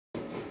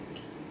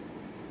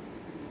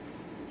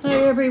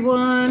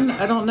everyone.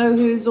 I don't know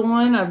who's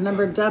on. I've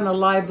never done a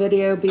live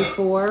video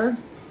before.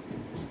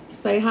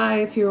 Say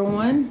hi if you're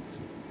on.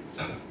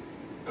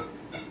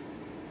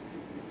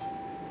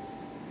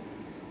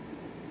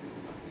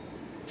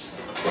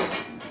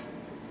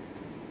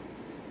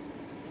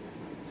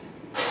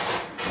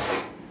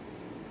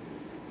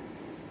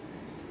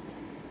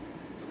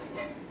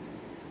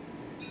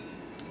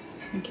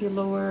 Thank you,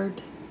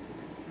 Lord.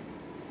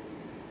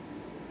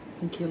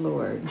 Thank you,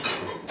 Lord.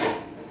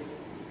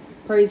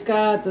 Praise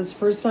God. This is the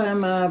first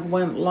time I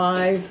went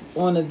live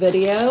on a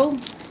video,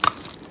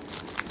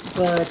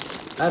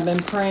 but I've been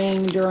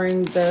praying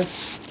during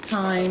this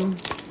time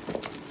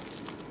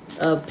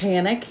of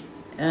panic,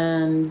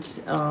 and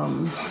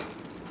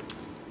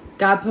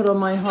God put on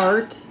my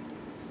heart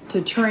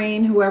to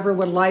train whoever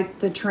would like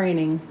the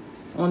training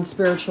on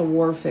spiritual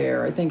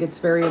warfare. I think it's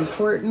very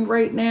important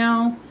right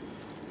now,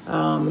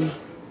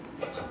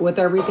 with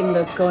everything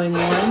that's going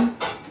on,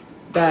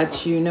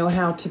 that you know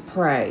how to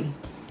pray.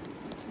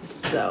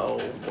 So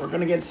we're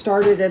going to get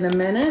started in a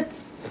minute.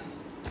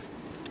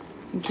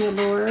 Thank you,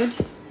 Lord.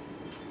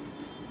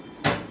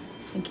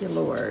 Thank you,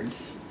 Lord.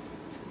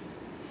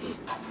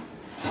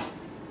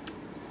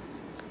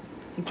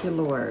 Thank you,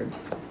 Lord.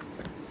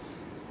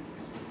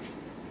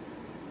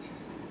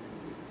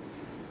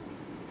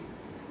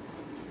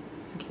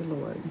 Thank you,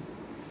 Lord.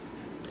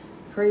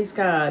 Praise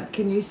God.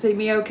 Can you see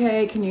me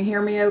okay? Can you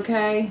hear me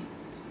okay?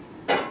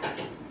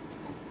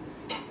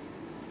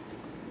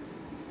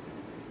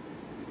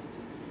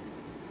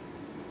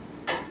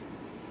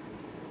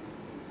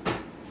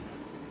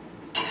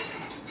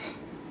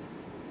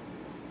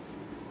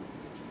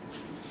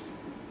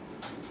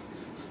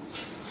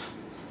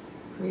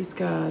 Praise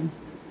God.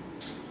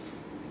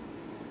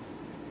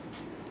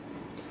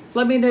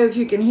 Let me know if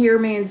you can hear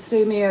me and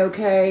see me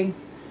okay.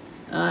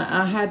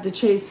 I had to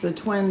chase the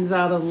twins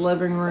out of the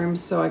living room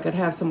so I could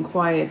have some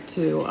quiet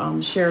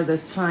to share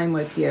this time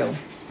with you.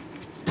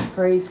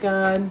 Praise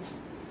God.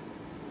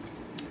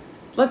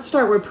 Let's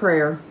start with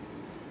prayer.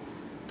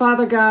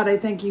 Father God, I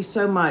thank you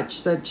so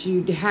much that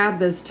you have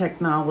this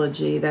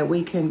technology that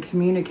we can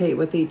communicate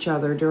with each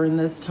other during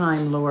this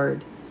time,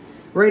 Lord.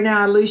 Right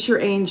now, I loose your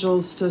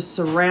angels to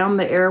surround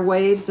the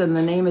airwaves in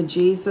the name of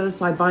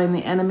Jesus. I bind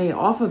the enemy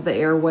off of the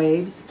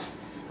airwaves.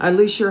 I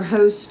loose your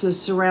hosts to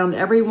surround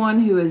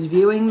everyone who is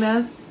viewing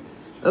this.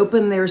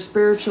 Open their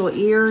spiritual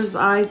ears,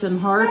 eyes,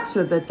 and hearts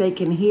so that they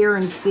can hear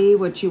and see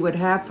what you would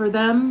have for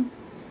them.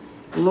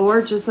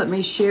 Lord, just let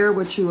me share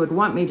what you would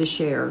want me to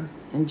share.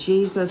 In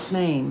Jesus'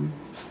 name,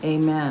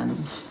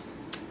 amen.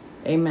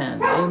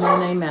 Amen. Amen.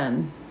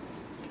 Amen.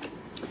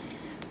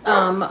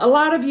 A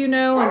lot of you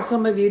know, and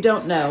some of you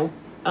don't know.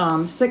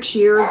 6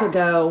 years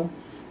ago,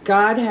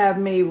 God had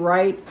me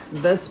write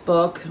this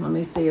book. Let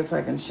me see if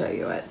I can show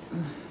you it.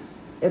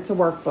 It's a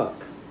workbook,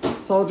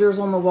 Soldiers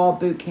on the Wall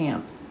Boot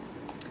Camp.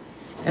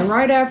 And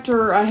right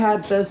after I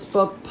had this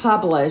book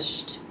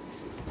published,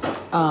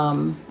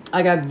 I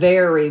got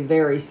very,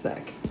 very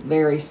sick,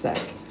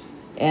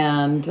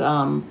 and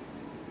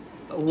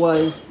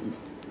was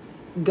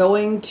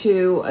going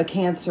to a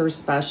cancer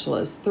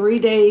specialist. 3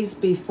 days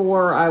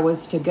before I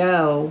was to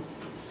go,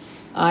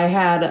 I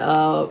had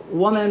a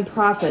woman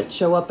prophet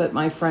show up at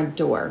my front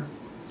door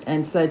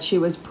and said she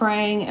was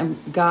praying and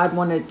God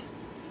wanted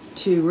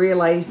to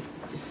relay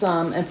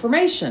some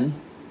information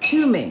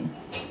to me.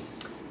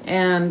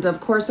 And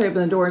of course I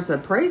opened the door and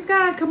said, praise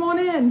God, come on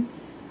in.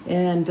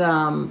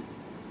 And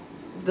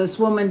this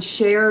woman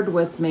shared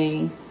with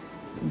me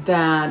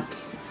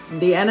that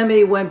the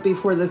enemy went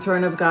before the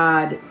throne of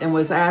God and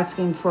was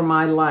asking for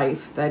my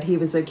life, that he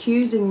was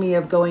accusing me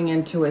of going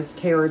into his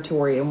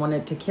territory and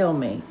wanted to kill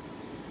me.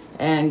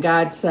 And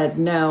God said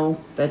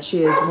no, that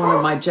she is one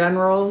of my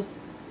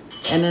generals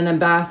and an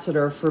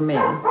ambassador for me.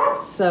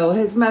 So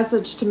his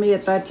message to me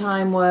at that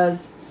time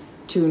was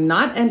to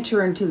not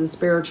enter into the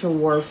spiritual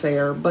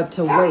warfare, but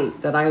to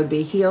wait, that I would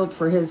be healed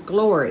for his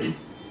glory.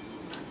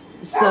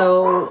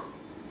 So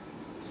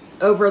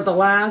over the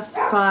last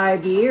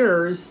 5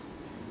 years,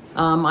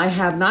 I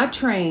have not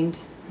trained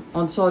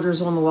on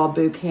Soldiers on the Wall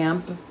Boot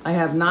Camp. I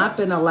have not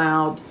been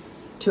allowed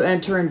to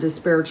enter into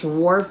spiritual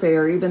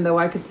warfare, even though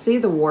I could see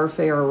the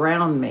warfare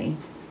around me.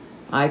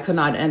 I could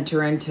not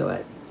enter into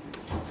it.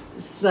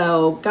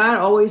 So God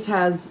always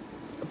has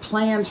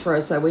plans for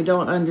us that we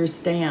don't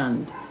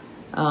understand.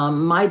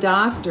 My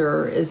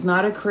doctor is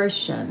not a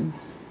Christian,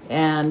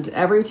 and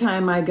every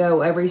time I go,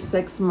 every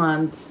 6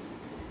 months,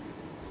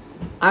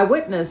 I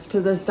witness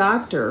to this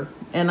doctor,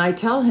 and I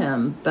tell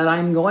him that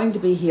I'm going to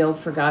be healed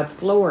for God's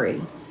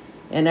glory.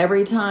 And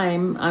every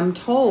time I'm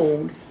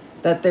told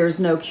that there's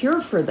no cure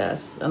for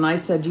this. And I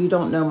said, you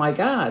don't know my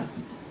God.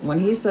 When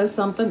he says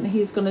something,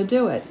 he's going to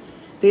do it.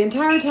 The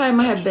entire time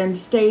I have been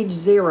stage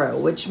 0,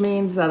 which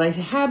means that I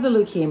have the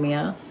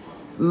leukemia.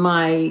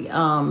 My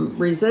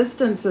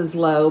resistance is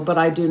low, but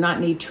I do not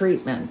need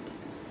treatment.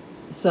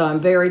 So I'm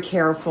very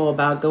careful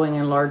about going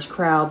in large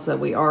crowds, that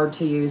we are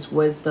to use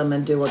wisdom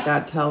and do what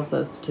God tells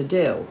us to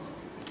do.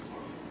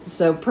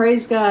 So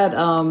praise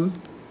God.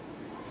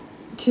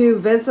 2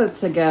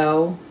 visits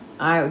ago,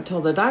 I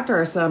told the doctor,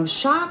 I said, I'm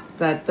shocked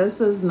that this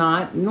is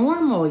not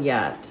normal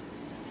yet.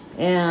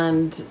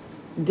 And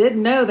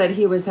didn't know that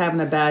he was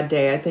having a bad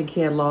day. I think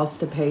he had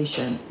lost a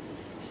patient.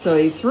 So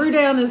he threw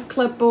down his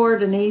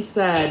clipboard and he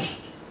said,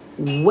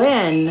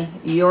 when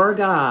your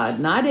God,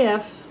 not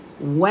if,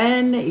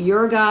 when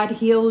your God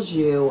heals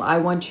you, I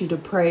want you to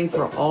pray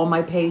for all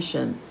my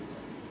patients.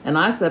 And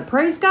I said,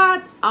 praise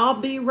God, I'll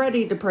be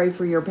ready to pray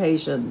for your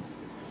patients.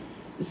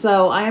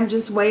 So I am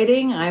just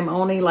waiting. I'm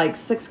only like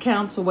 6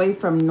 counts away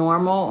from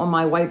normal on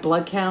my white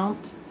blood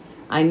count.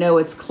 I know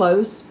it's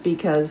close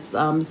because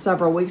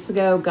several weeks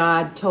ago,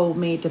 God told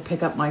me to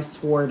pick up my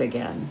sword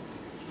again.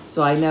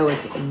 So I know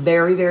it's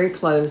very, very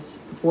close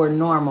for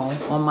normal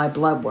on my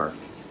blood work.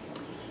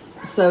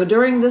 So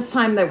during this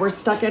time that we're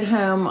stuck at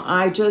home,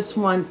 I just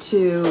want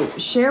to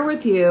share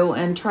with you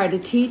and try to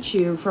teach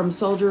you from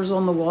Soldiers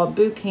on the Wall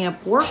Boot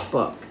Camp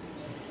workbook.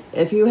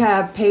 If you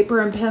have paper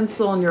and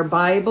pencil in your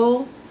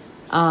Bible,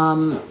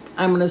 I'm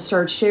going to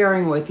start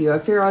sharing with you. I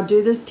figure I'll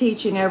do this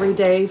teaching every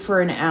day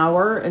for an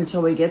hour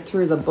until we get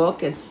through the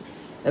book. It's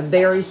a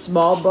very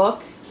small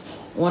book.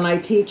 When I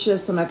teach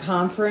this in a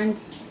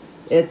conference,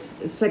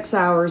 it's 6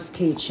 hours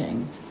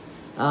teaching.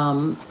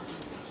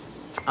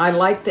 I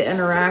like the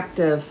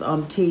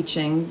interactive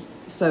teaching.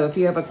 So if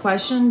you have a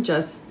question,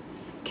 just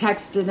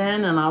text it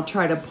in and I'll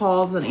try to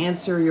pause and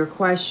answer your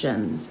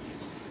questions.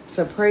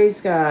 So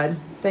praise God.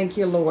 Thank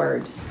you,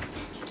 Lord.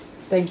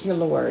 Thank you,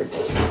 Lord.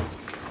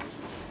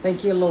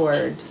 Thank you,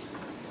 Lord.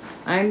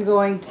 I'm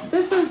going to,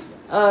 this is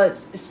a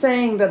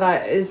saying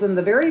that is in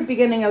the very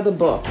beginning of the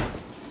book.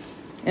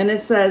 And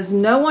it says,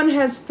 no one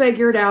has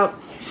figured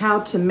out how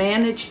to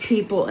manage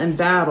people in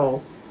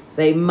battle.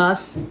 They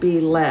must be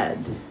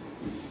led.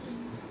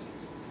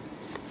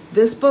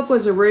 This book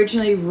was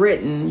originally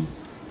written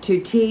to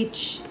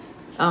teach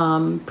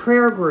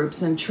prayer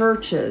groups and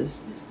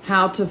churches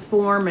how to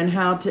form and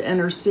how to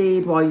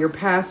intercede while your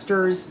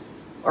pastors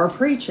are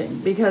preaching,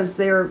 because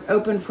they're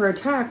open for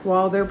attack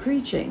while they're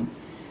preaching.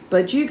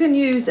 But you can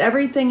use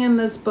everything in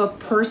this book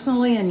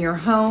personally in your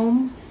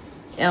home,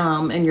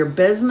 in your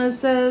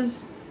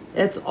businesses.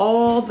 It's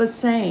all the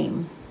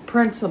same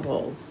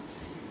principles.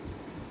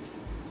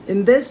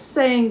 And this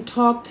saying,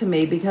 talk to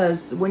me,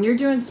 because when you're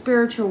doing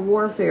spiritual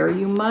warfare,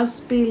 you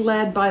must be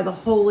led by the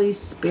Holy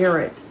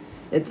Spirit.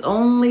 It's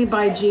only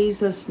by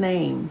Jesus'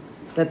 name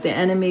that the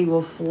enemy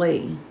will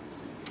flee.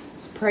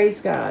 So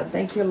praise God.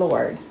 Thank you,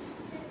 Lord.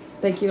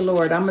 Thank you,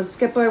 Lord. I'm going to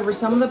skip over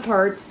some of the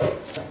parts.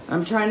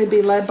 I'm trying to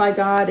be led by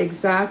God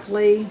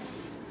exactly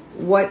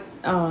what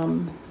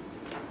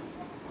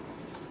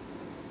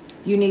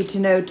you need to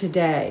know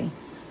today.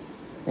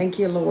 Thank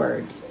you,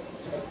 Lord.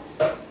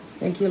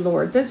 Thank you,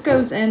 Lord. This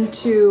goes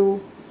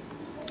into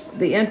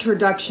the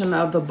introduction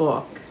of the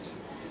book,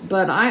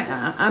 but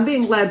I'm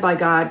being led by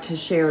God to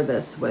share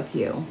this with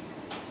you.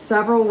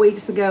 Several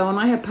weeks ago, and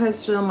I have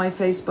posted on my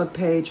Facebook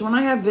page, when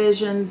I have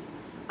visions,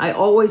 I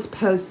always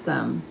post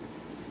them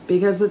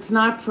because it's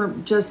not for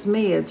just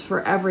me, it's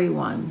for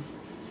everyone.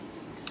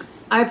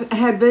 I've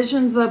had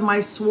visions of my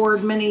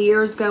sword many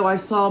years ago. I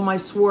saw my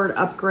sword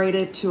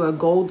upgraded to a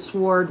gold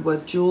sword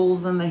with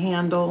jewels in the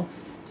handle.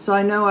 So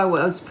I know I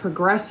was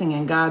progressing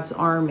in God's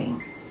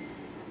army.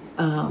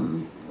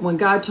 When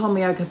God told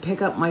me I could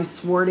pick up my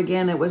sword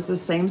again, it was the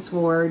same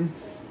sword.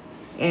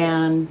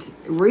 And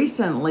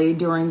recently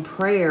during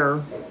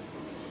prayer,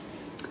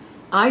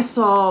 I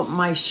saw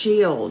my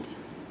shield.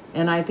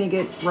 And I think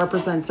it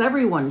represents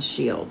everyone's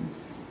shield.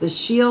 The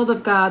shield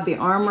of God, the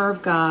armor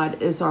of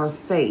God, is our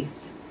faith.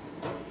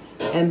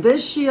 And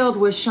this shield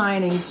was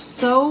shining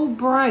so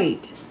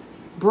bright,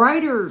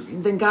 brighter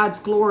than God's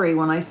glory.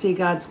 When I see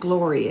God's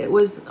glory, it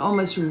was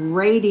almost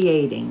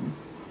radiating.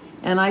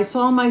 And I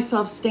saw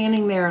myself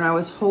standing there, and I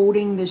was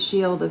holding the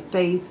shield of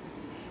faith,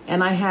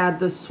 and I had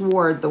the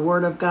sword, the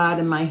word of God,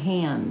 in my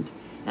hand.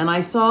 And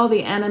I saw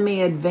the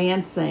enemy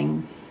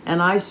advancing,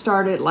 and I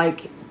started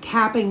like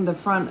tapping the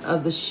front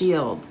of the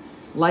shield,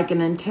 like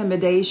an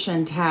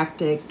intimidation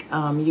tactic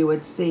you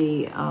would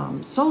see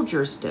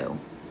soldiers do.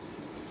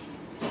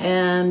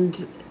 And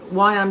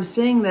while I'm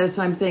seeing this,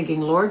 I'm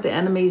thinking, Lord, the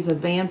enemy's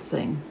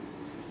advancing.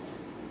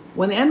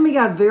 When the enemy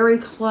got very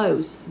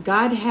close,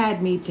 God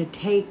had me to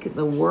take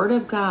the word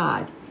of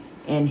God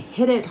and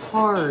hit it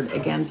hard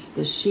against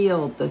the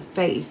shield, the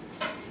faith.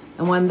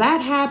 And when that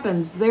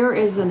happens, there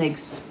is an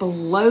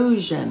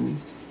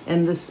explosion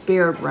in the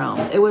spirit realm.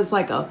 It was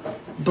like a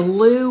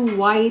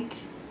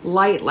blue-white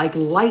light, like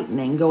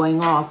lightning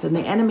going off, and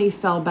the enemy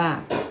fell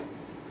back.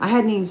 I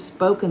hadn't even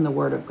spoken the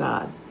word of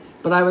God,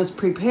 but I was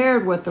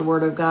prepared with the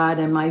word of God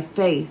and my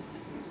faith.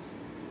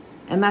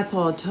 And that's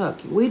all it took.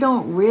 We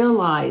don't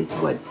realize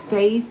what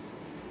faith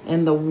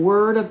and the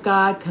word of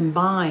God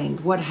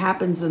combined, what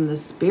happens in the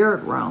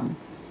spirit realm.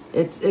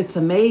 It's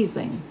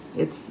amazing.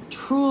 It's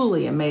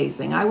truly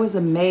amazing. I was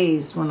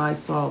amazed when I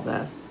saw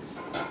this.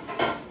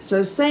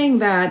 So saying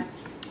that,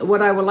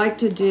 what I would like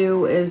to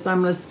do is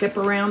I'm going to skip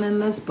around in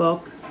this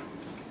book.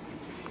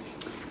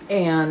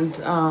 And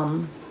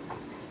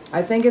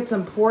I think it's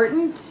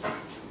important,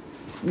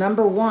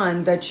 number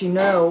one, that you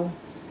know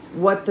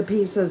what the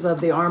pieces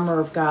of the armor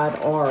of God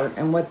are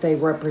and what they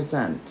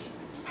represent.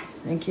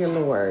 Thank you,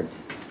 Lord.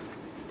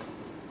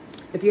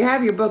 If you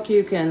have your book,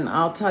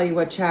 I'll tell you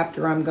what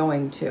chapter I'm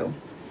going to.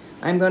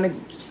 I'm going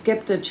to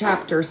skip to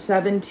chapter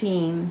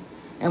 17,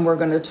 and we're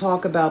going to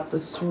talk about the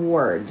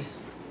sword.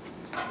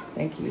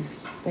 Thank you.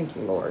 Thank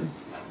you, Lord.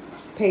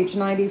 Page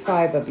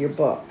 95 of your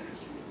book,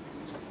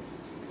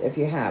 if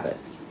you have it.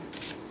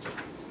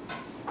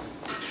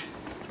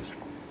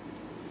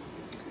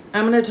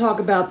 I'm going to talk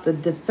about the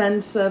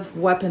defensive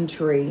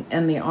weaponry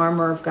and the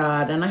armor of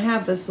God. And I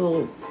have this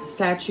little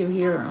statue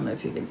here. I don't know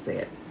if you can see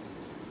it.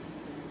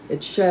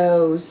 It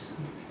shows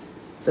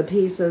the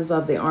pieces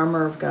of the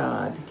armor of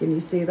God. Can you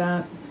see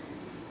that?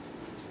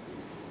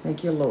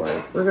 Thank you,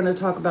 Lord. We're going to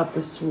talk about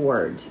the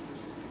sword.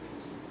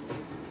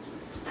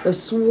 The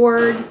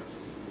sword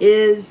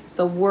is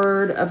the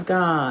word of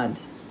God.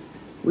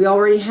 We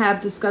already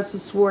have discussed the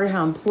sword,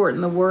 how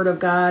important the word of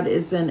God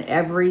is in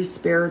every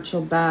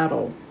spiritual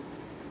battle.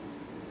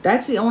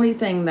 That's the only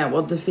thing that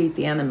will defeat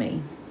the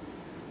enemy.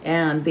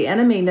 And the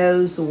enemy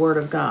knows the word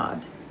of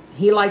God.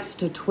 He likes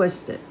to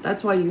twist it.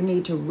 That's why you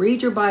need to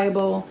read your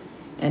Bible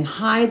and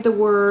hide the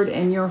word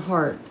in your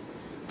heart.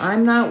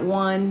 I'm not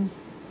one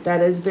that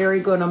is very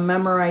good on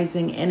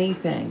memorizing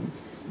anything,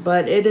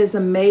 but it is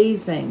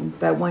amazing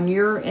that when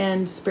you're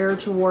in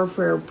spiritual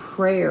warfare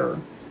prayer,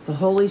 the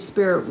Holy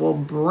Spirit will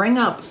bring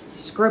up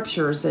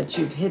scriptures that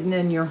you've hidden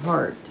in your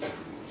heart.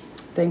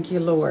 Thank you,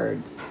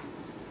 Lord.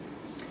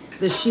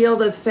 The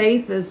shield of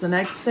faith is the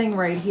next thing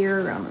right here.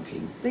 I don't know if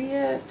you can see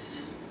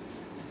it.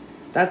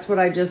 That's what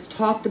I just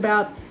talked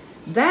about.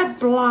 That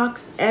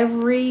blocks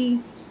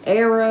every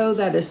arrow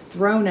that is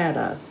thrown at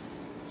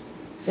us.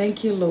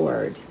 Thank you,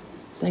 Lord.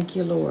 Thank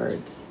you,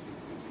 Lord.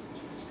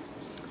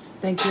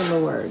 Thank you,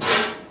 Lord.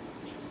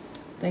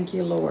 Thank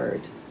you,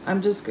 Lord.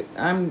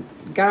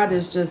 God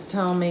is just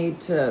telling me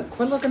to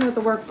quit looking at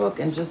the workbook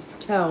and just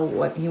tell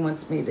what he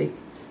wants me to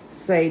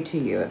say to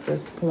you at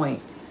this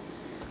point.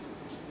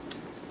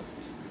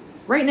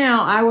 Right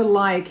now, I would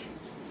like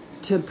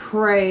to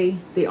pray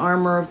the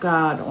armor of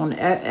God on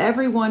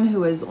everyone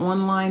who is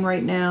online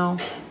right now.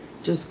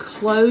 Just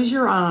close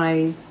your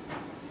eyes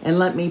and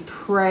let me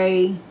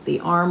pray the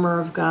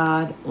armor of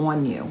God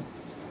on you.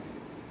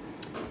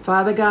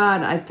 Father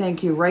God, I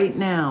thank you right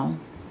now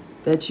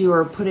that you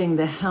are putting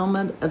the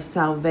helmet of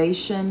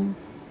salvation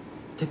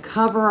to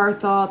cover our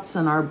thoughts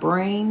and our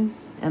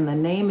brains in the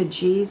name of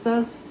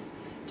Jesus.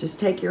 Just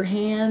take your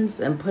hands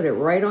and put it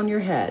right on your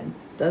head.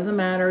 Doesn't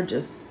matter,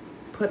 just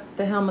put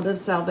the helmet of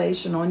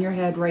salvation on your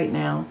head right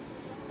now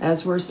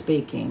as we're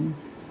speaking.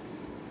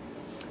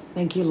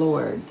 Thank you,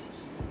 Lord.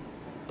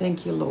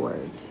 Thank you,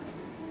 Lord.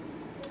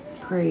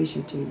 Praise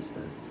you,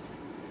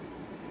 Jesus.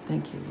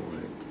 Thank you,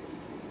 Lord.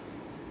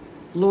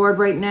 Lord,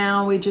 right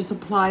now we just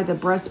apply the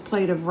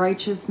breastplate of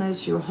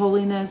righteousness, your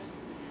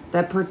holiness,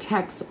 that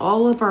protects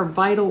all of our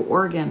vital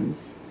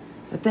organs.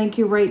 I thank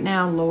you right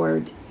now,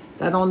 Lord,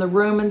 that on the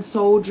Roman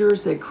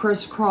soldiers that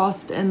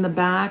crisscrossed in the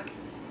back,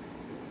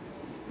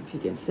 if you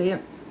can see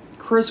it,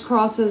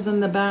 crisscrosses in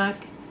the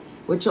back,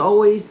 which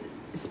always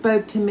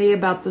spoke to me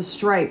about the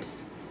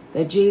stripes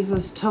that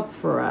Jesus took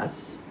for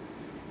us,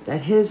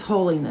 that his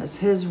holiness,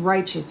 his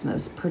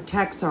righteousness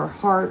protects our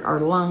heart, our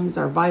lungs,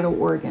 our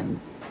vital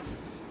organs.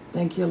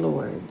 Thank you,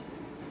 Lord.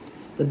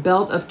 The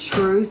belt of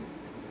truth,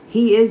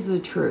 he is the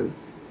truth.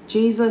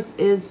 Jesus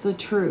is the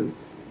truth.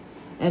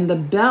 And the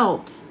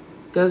belt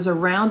goes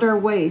around our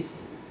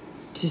waist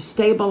to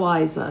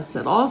stabilize us.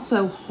 It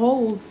also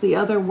holds the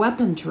other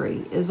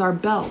weaponry, is our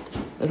belt.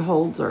 It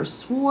holds our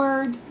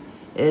sword.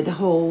 It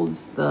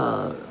holds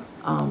the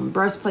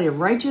breastplate of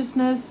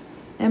righteousness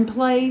in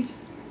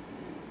place.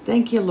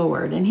 Thank you,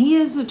 Lord. And he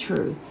is the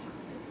truth.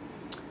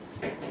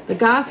 The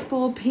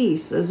gospel of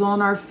peace is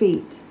on our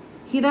feet.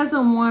 He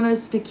doesn't want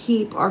us to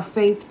keep our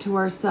faith to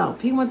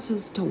ourselves. He wants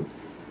us to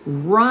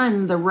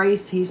run the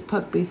race he's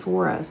put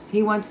before us.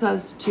 He wants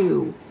us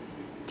to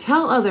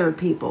tell other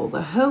people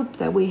the hope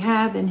that we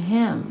have in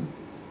him.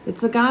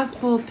 It's the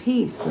gospel of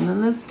peace. And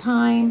in this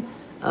time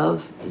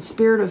of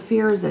spirit of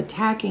fear is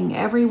attacking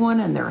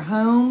everyone in their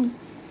homes,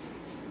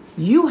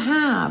 you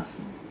have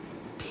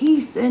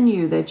peace in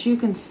you that you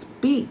can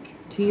speak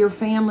to your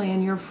family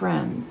and your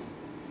friends.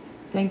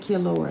 Thank you,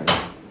 Lord.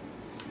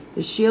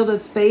 The shield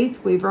of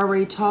faith we've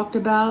already talked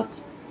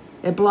about.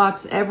 It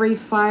blocks every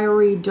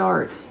fiery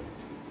dart.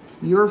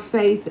 Your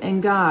faith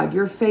in God,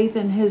 your faith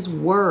in his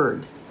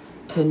word,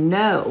 to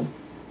know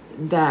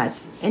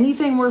that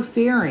anything we're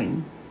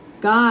fearing,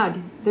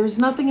 God, there's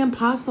nothing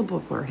impossible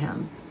for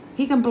him.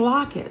 He can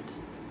block it.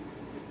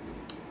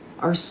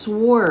 Our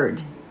sword,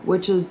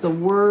 which is the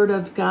word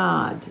of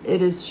God,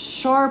 it is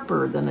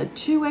sharper than a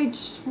two-edged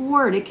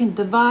sword. It can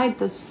divide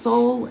the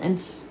soul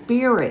and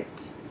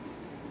spirit.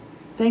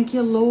 Thank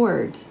you,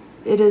 Lord.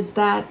 It is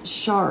that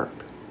sharp.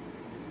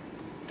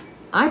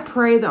 I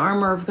pray the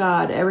armor of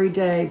God every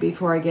day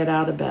before I get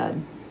out of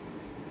bed.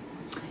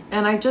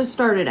 And I just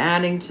started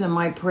adding to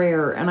my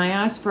prayer, and I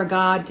ask for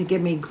God to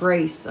give me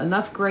grace,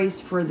 enough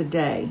grace for the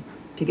day,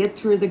 to get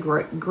through the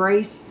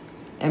grace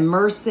and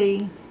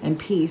mercy and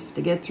peace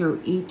to get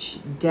through each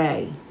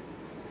day.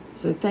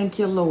 So thank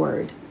you,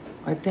 Lord.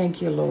 I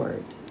thank you,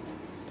 Lord.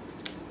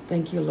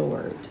 Thank you,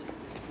 Lord.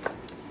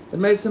 The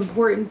most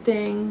important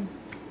thing,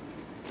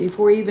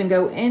 before we even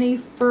go any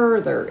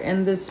further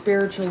in this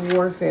spiritual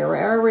warfare,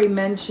 I already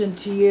mentioned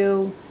to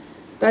you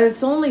that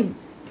it's only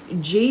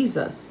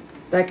Jesus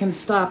that can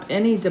stop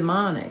any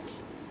demonic.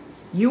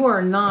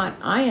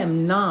 I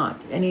am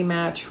not any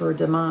match for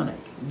demonic.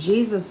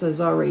 Jesus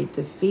has already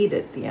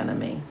defeated the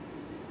enemy.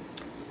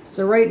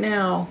 So right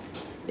now,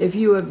 if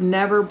you have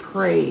never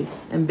prayed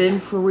and been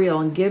for real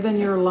and given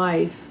your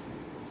life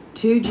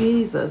to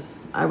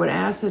Jesus, I would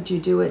ask that you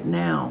do it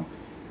now.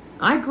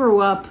 I grew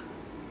up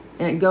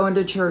going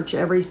to church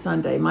every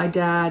Sunday. My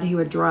dad, he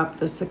would drop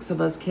the 6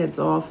 of us kids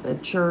off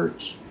at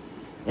church.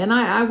 And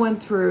I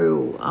went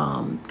through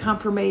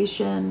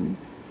confirmation.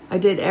 I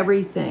did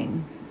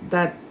everything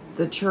that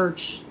the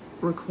church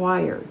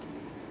required.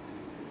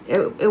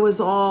 It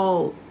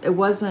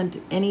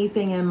wasn't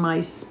anything in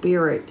my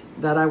spirit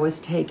that I was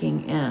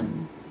taking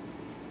in.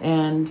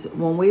 And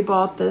when we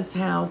bought this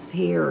house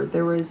here,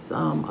 there was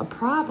a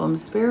problem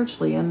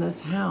spiritually in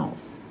this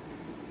house.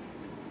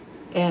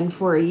 And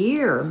for a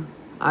year,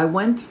 I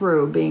went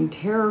through being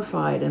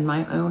terrified in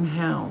my own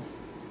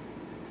house.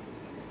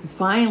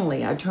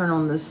 Finally, I turned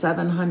on the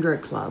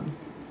 700 Club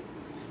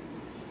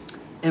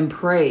and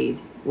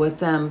prayed with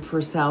them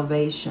for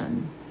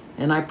salvation.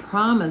 And I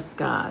promised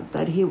God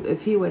that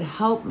if he would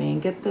help me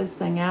and get this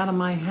thing out of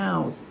my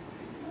house,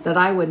 that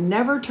I would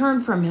never turn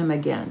from him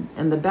again,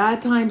 in the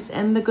bad times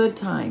and the good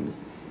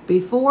times.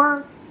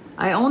 Before,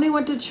 I only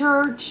went to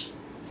church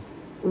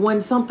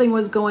when something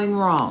was going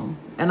wrong,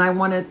 and I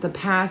wanted the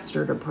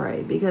pastor to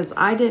pray because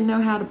I didn't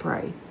know how to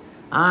pray.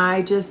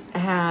 I just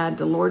had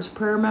the Lord's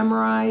Prayer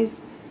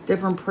memorized,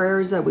 different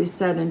prayers that we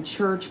said in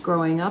church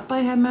growing up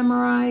I had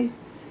memorized,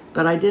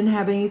 but I didn't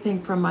have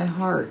anything from my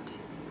heart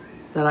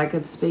that I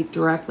could speak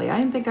directly. I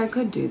didn't think I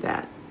could do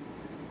that.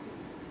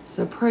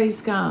 So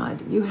praise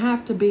God. You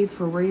have to be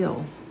for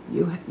real.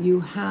 You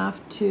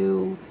have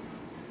to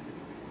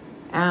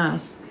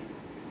ask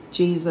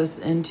Jesus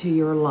into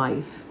your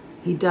life.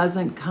 He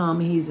doesn't come.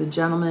 He's a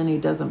gentleman. He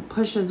doesn't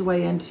push his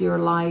way into your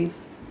life.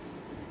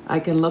 I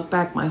can look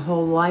back my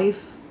whole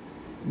life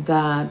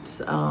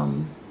that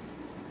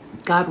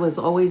God was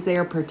always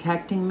there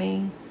protecting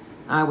me.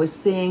 I was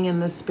seeing in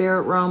the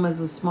spirit realm as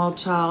a small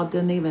child.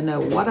 Didn't even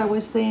know what I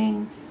was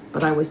seeing,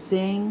 but I was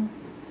seeing.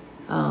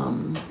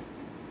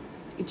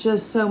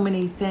 Just so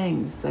many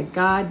things that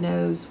God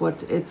knows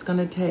what it's going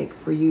to take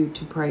for you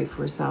to pray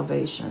for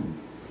salvation.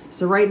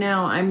 So right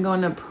now I'm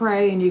going to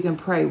pray, and you can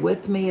pray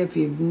with me. If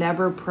you've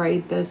never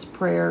prayed this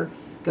prayer,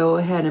 go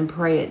ahead and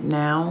pray it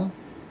now.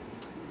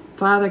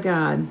 Father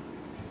God,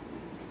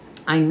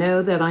 I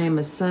know that I am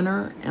a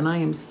sinner and I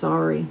am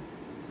sorry.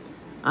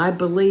 I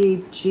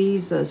believe,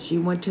 Jesus, you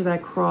went to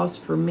that cross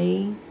for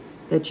me,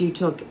 that you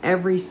took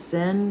every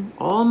sin,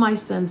 all my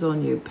sins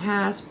on you,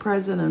 past,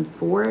 present, and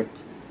for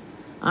it.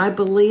 I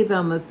believe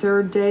on the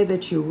third day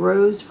that you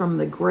rose from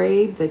the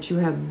grave, that you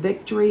have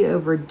victory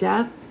over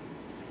death.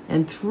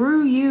 And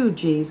through you,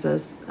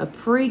 Jesus, a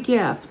free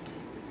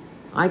gift,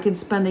 I can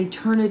spend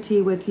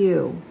eternity with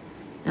you.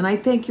 And I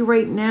thank you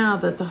right now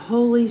that the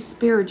Holy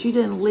Spirit, you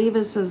didn't leave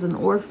us as an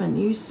orphan.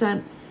 You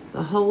sent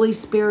the Holy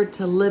Spirit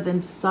to live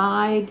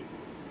inside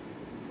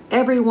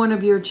every one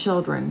of your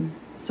children.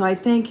 So I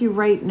thank you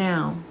right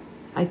now.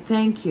 I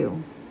thank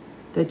you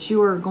that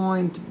you are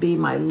going to be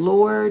my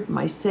Lord,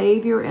 my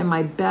Savior, and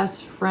my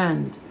best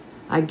friend.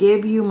 I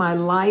give you my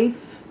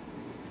life,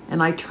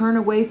 and I turn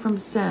away from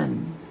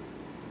sin.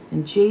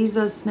 In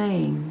Jesus'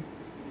 name,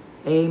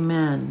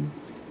 amen.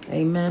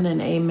 Amen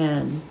and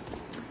amen.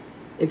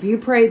 If you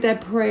prayed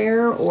that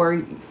prayer,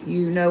 or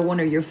you know one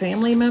of your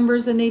family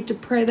members that need to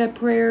pray that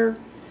prayer,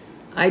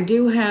 I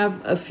do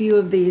have a few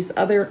of these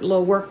other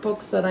little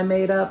workbooks that I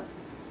made up.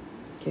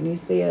 Can you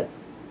see it?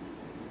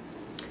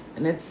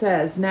 And it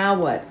says, now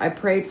what? I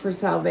prayed for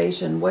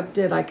salvation. What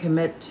did I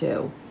commit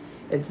to?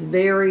 It's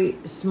very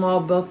small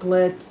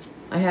booklet.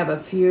 I have a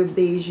few of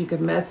these. You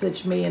can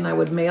message me and I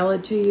would mail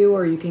it to you,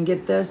 or you can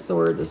get this,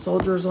 or the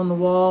Soldiers on the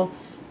Wall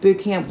Boot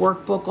Camp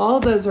Workbook. All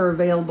of those are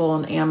available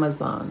on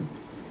Amazon.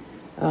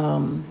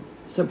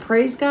 So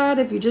praise God.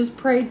 If you just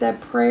prayed that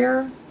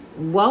prayer,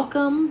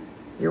 welcome.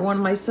 You're one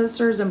of my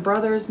sisters and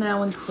brothers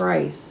now in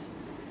Christ.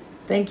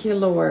 Thank you,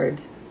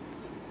 Lord.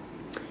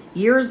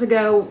 Years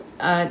ago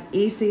at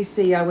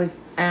ECC, I was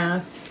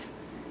asked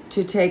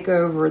to take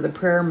over the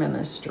prayer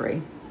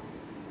ministry,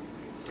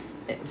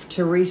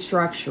 to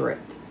restructure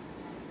it.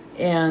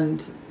 And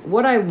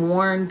what I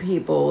warn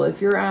people,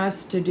 if you're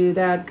asked to do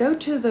that, go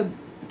to the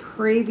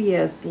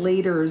previous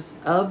leaders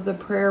of the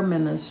prayer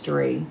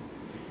ministry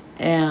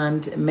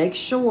and make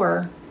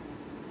sure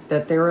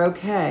that they're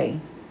okay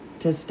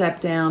to step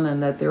down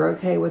and that they're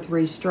okay with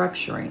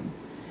restructuring.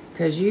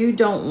 Because you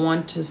don't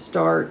want to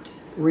start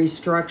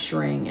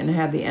restructuring and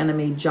have the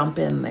enemy jump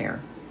in there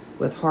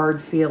with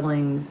hard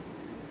feelings,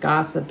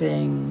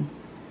 gossiping.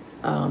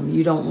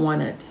 You don't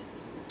want it.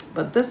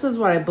 But this is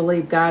what I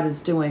believe God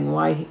is doing,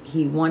 why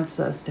he wants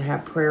us to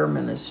have prayer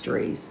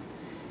ministries.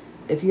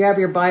 If you have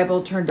your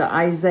Bible, turn to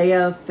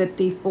Isaiah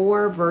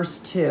 54, verse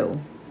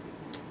 2.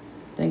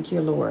 Thank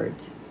you, Lord.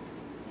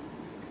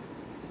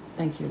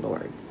 Thank you,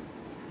 Lord.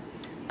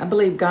 I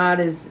believe God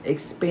is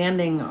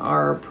expanding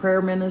our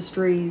prayer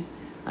ministries.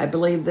 I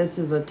believe this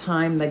is a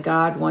time that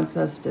God wants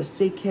us to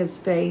seek his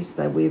face,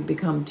 that we've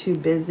become too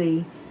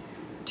busy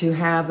to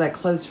have that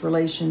close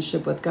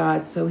relationship with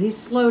God. So he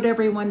slowed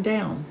everyone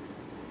down.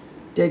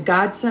 Did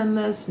God send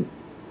this?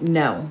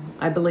 No.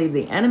 I believe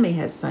the enemy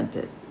has sent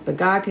it. But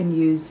God can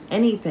use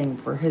anything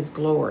for his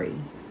glory.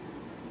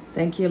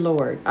 Thank you,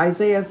 Lord.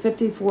 Isaiah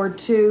 54,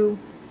 2.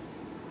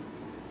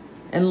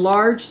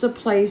 Enlarge the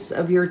place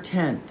of your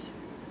tent.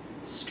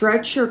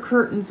 Stretch your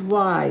curtains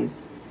wide.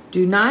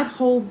 Do not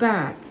hold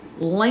back.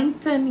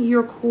 Lengthen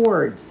your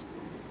cords.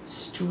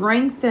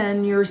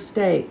 Strengthen your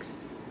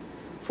stakes.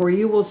 For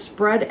you will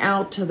spread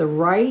out to the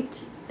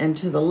right and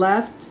to the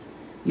left.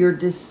 Your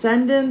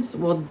descendants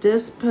will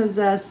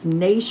dispossess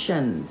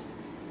nations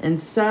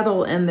and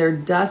settle in their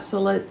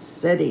desolate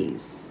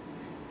cities.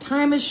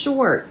 Time is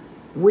short.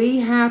 We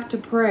have to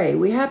pray.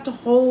 We have to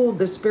hold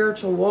the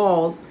spiritual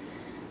walls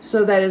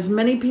so that as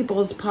many people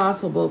as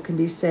possible can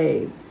be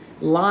saved.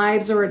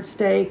 Lives are at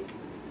stake.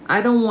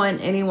 I don't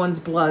want anyone's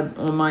blood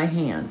on my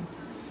hand.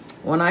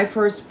 When I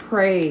first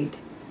prayed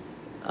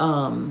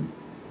to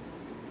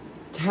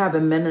have a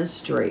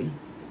ministry,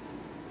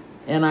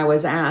 and I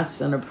was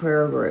asked in a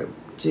prayer group,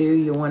 do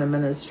you want a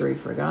ministry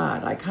for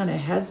God? I kind of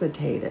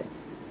hesitated.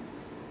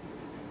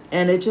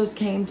 And it just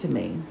came to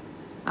me.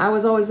 I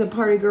was always a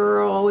party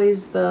girl,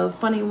 always the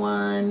funny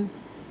one.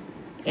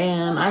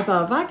 And I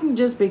thought, if I can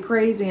just be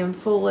crazy and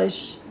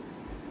foolish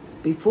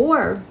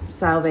before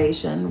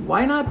salvation,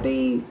 why not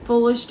be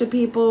foolish to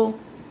people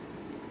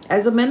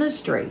as a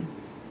ministry?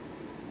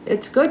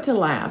 It's good to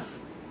laugh.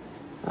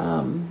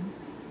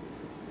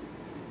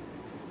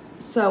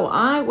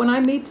 So when I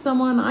meet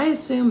someone, I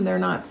assume they're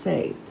not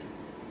saved.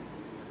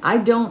 I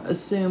don't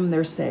assume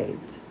they're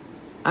saved.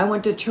 I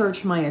went to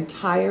church my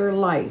entire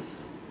life,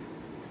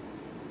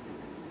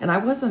 and I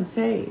wasn't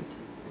saved.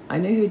 I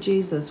knew who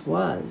Jesus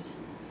was,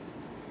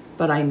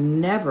 but I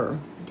never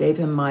gave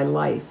him my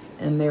life,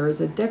 and there is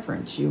a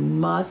difference. You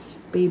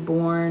must be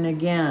born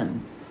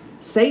again.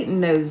 Satan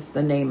knows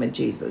the name of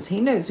Jesus.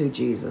 He knows who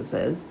Jesus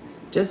is.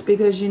 Just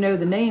because you know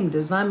the name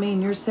does not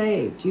mean you're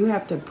saved. You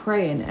have to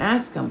pray and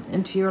ask him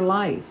into your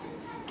life.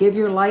 Give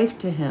your life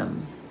to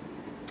him.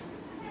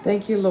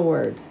 Thank you,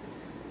 Lord.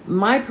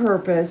 My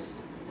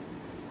purpose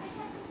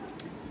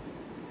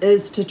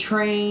is to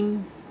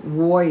train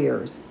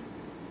warriors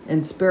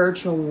in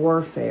spiritual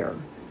warfare,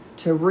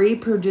 to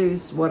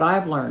reproduce what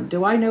I've learned.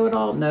 Do I know it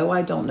all? No,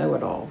 I don't know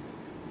it all.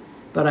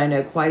 But I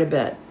know quite a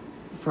bit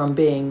from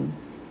being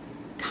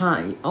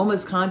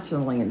almost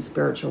constantly in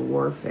spiritual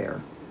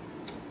warfare.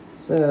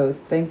 So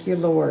thank you,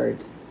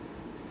 Lord.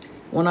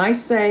 When I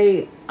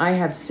say I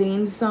have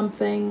seen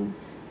something,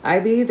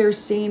 I've either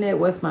seen it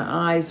with my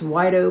eyes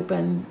wide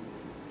open,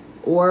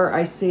 or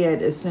I see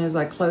it as soon as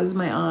I close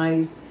my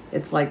eyes.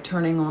 It's like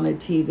turning on a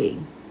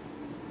TV.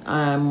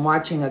 I'm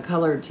watching a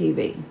colored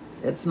TV.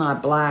 It's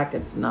not black,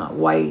 it's not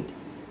white.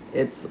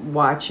 It's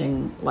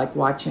like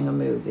watching a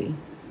movie.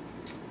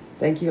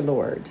 Thank you,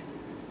 Lord.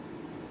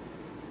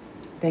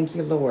 Thank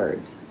you,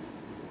 Lord.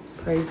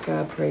 Praise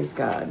God, praise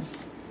God.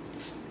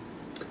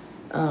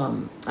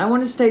 I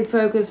want to stay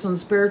focused on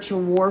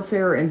spiritual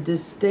warfare and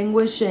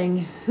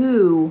distinguishing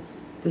who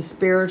the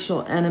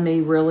spiritual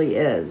enemy really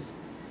is.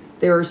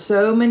 There are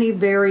so many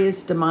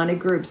various demonic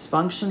groups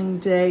functioning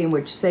today in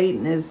which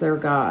Satan is their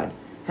god.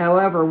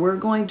 However, we're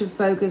going to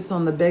focus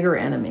on the bigger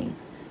enemy,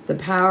 the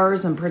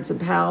powers and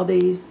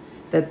principalities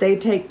that they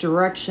take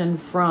direction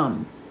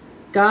from.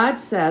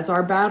 God says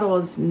our battle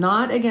is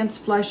not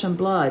against flesh and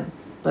blood,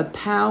 but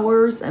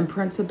powers and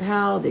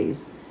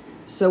principalities.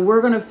 So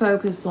we're going to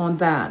focus on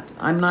that.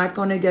 I'm not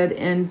going to get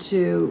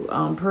into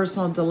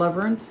personal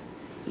deliverance,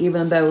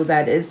 even though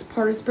that is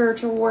part of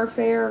spiritual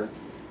warfare.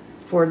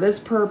 For this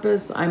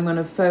purpose, I'm going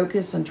to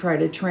focus and try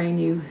to train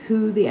you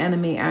who the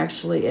enemy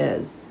actually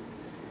is.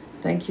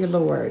 Thank you,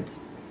 Lord.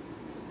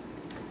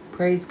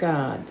 Praise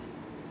God.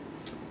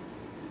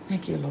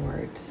 Thank you,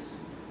 Lord.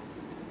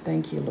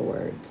 Thank you,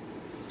 Lord.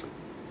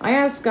 I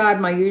asked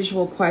God my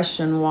usual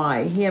question,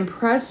 why? He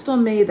impressed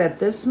on me that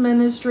this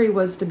ministry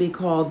was to be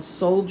called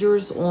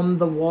Soldiers on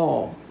the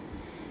Wall,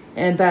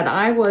 and that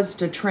I was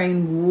to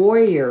train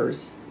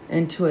warriors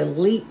into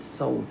elite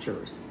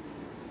soldiers.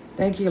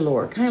 Thank you,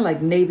 Lord. Kind of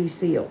like Navy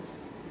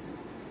SEALs.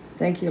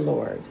 Thank you,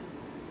 Lord.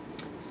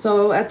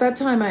 So at that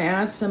time, I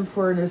asked him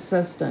for an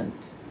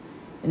assistant,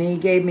 and he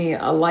gave me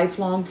a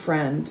lifelong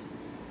friend,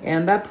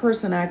 and that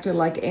person acted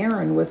like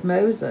Aaron with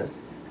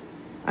Moses.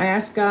 I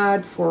asked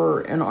God for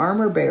an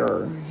armor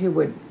bearer who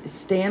would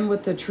stand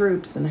with the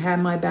troops and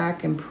have my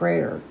back in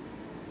prayer.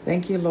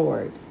 Thank you,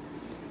 Lord.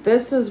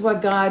 This is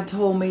what God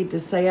told me to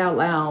say out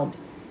loud,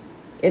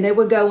 and it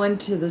would go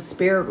into the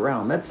spirit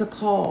realm. It's a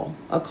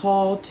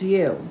call to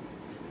you.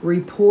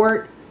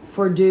 Report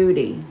for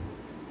duty.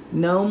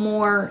 No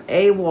more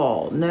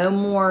AWOL. No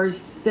more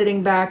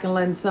sitting back and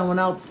letting someone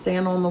else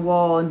stand on the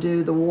wall and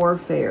do the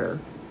warfare.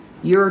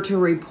 You're to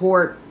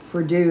report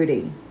for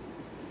duty.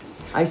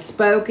 I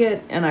spoke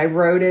it and I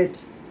wrote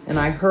it and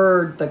I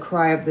heard the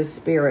cry of the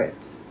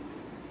Spirit.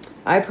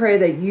 I pray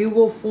that you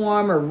will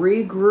form or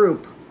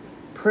regroup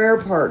prayer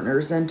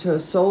partners into a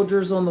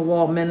Soldiers on the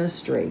Wall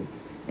ministry,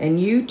 and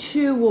you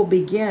too will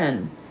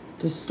begin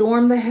to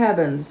storm the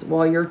heavens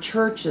while your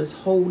church is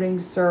holding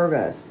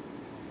service.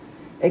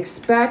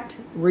 Expect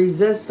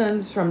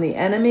resistance from the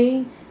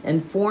enemy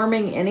in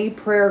forming any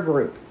prayer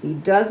group. He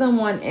doesn't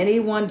want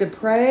anyone to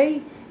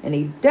pray, and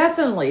he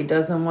definitely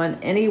doesn't want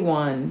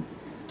anyone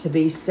to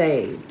be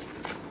saved.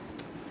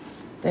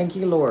 Thank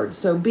you, Lord.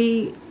 So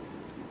be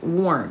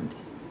warned.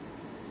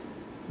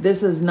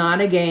 This is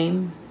not a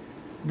game.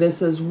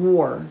 This is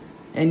war,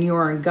 and you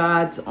are in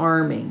God's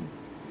army.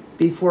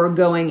 Before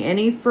going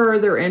any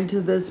further into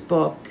this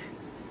book,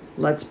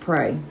 let's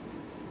pray.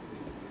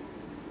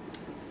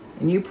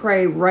 And you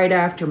pray right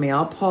after me.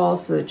 I'll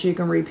pause so that you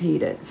can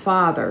repeat it.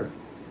 Father,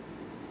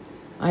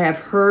 I have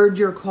heard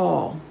your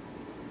call.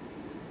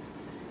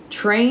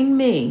 Train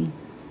me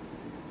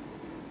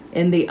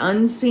in the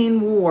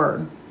unseen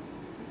war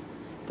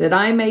that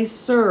I may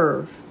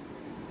serve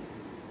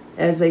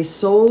as a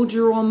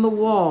soldier on the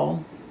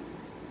wall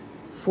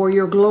for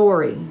your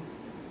glory.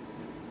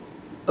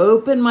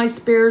 Open my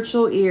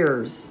spiritual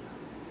ears,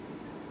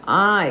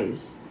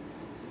 eyes,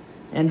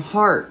 and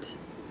heart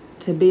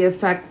to be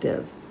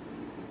effective.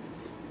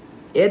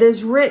 It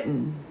is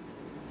written,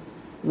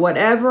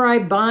 whatever I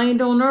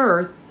bind on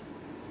earth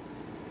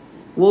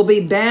will be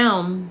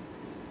bound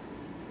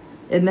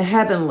in the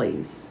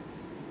heavenlies,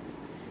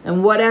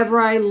 and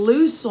whatever I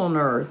loose on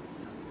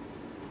earth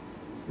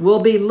will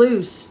be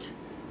loosed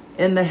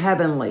in the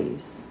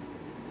heavenlies.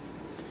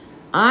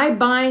 I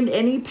bind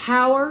any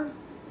power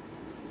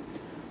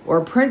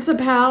or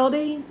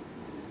principality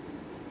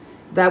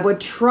that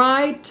would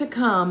try to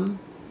come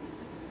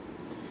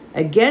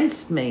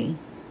against me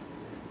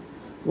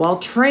while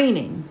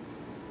training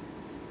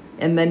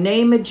in the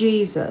name of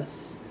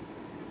Jesus.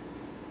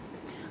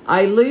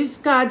 I loose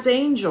God's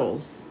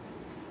angels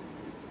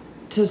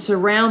to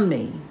surround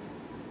me.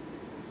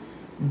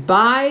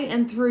 By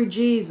and through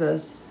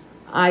Jesus,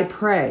 I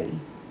pray.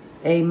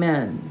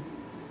 Amen.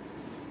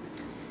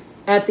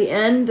 At the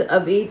end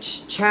of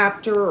each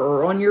chapter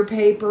or on your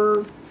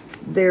paper,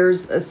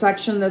 there's a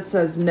section that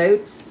says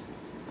notes.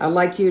 I'd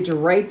like you to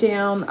write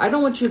down. I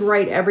don't want you to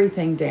write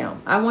everything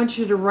down. I want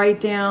you to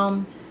write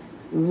down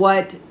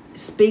what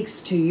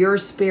speaks to your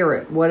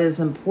spirit, what is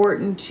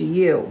important to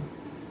you.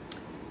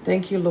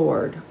 Thank you,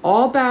 Lord.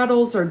 All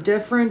battles are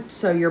different,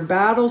 so your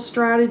battle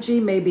strategy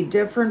may be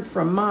different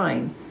from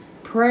mine.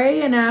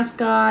 Pray and ask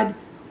God,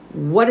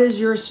 what is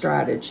your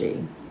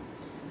strategy?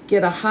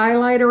 Get a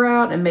highlighter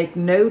out and make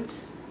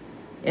notes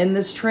in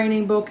this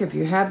training book. If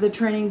you have the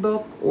training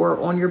book, or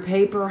on your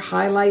paper,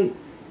 highlight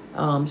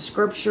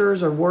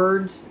scriptures or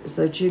words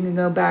so that you can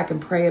go back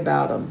and pray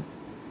about them.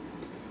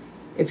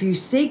 If you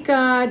seek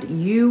God,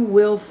 you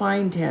will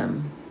find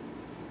him.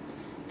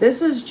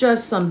 This is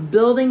just some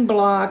building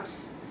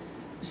blocks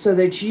so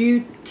that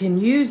you can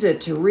use it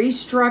to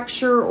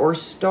restructure or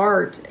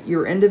start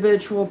your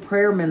individual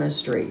prayer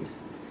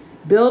ministries.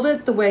 Build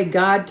it the way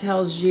God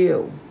tells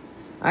you.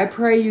 I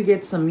pray you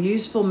get some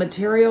useful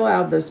material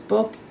out of this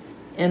book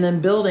and in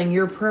building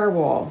your prayer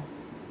wall.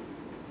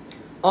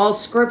 All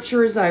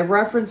scriptures I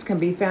reference can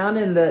be found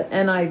in the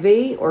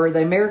NIV or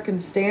the American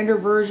Standard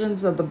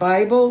versions of the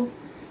Bible,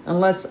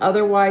 unless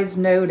otherwise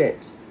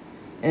noted.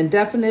 And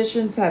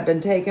definitions have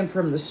been taken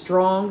from the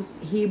Strong's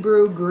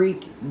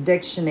Hebrew-Greek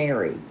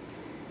Dictionary.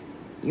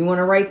 You want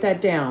to write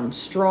that down.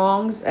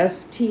 Strong's,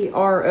 S-T-R-O-N-G,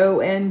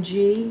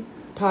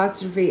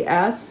 apostrophe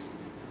S,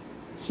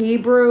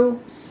 Hebrew/Greek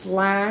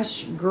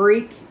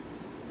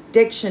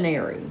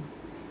Dictionary.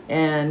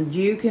 And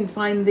you can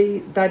find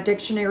that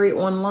dictionary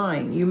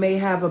online. You may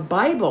have a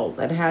Bible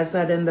that has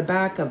that in the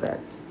back of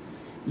it.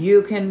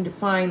 You can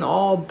find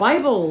all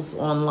Bibles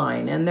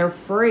online, and they're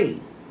free.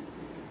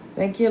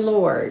 Thank you,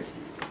 Lord.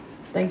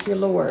 Thank you,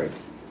 Lord.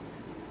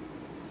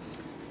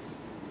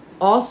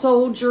 All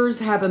soldiers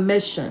have a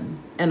mission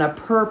and a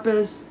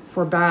purpose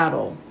for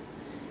battle.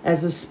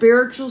 As a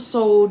spiritual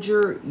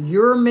soldier,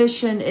 your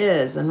mission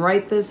is, and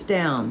write this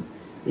down,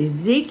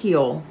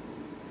 Ezekiel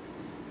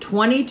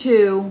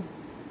 22,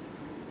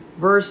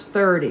 verse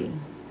 30.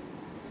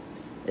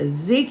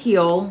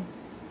 Ezekiel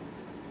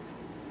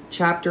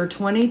chapter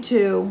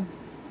 22,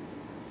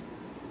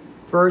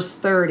 verse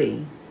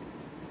 30.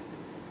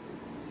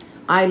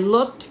 I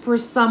looked for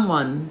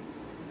someone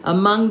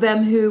among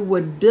them who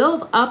would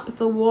build up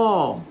the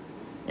wall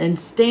and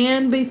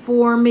stand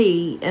before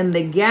me in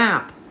the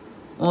gap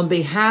on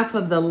behalf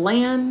of the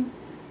land,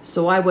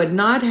 so I would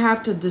not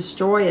have to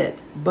destroy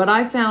it, but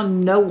I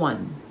found no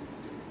one.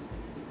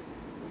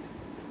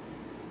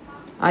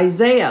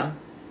 Isaiah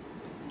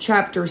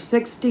chapter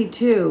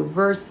 62,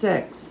 verse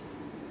 6.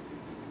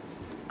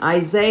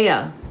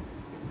 Isaiah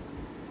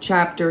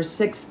chapter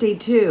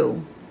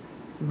 62,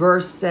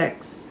 verse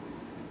 6.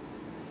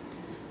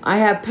 I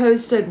have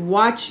posted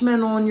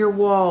watchmen on your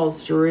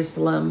walls,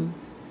 Jerusalem.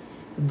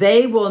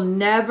 They will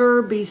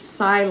never be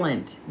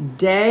silent,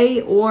 day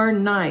or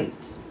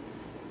night.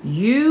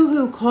 You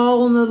who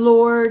call on the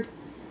Lord,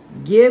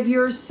 give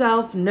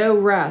yourself no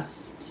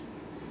rest.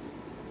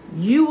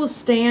 You will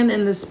stand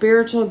in the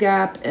spiritual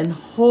gap and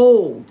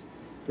hold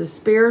the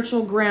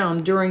spiritual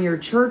ground during your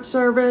church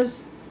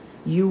service.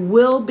 You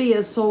will be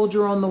a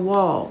soldier on the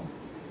wall.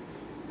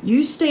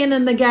 You stand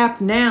in the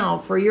gap now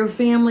for your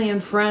family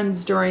and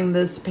friends during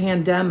this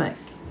pandemic.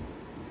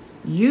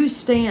 You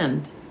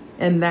stand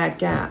in that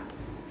gap.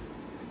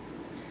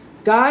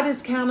 God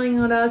is counting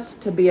on us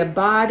to be a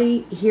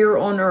body here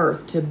on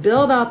earth, to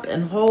build up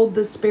and hold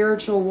the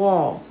spiritual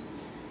wall.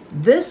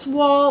 This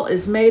wall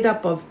is made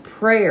up of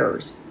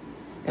prayers,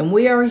 and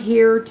we are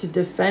here to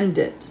defend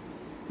it.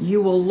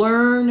 You will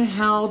learn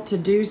how to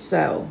do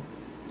so.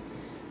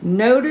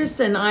 Notice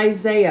in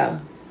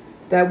Isaiah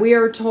that we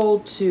are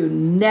told to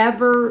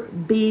never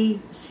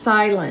be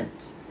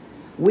silent.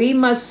 We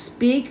must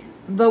speak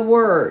the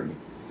word.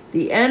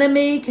 The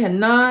enemy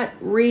cannot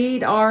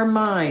read our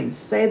minds.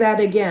 Say that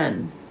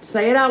again.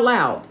 Say it out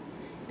loud.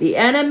 The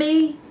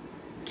enemy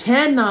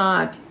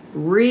cannot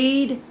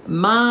read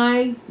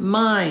my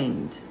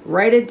mind.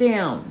 Write it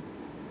down.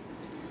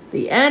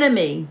 The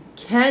enemy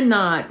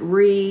cannot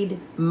read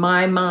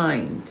my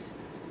mind.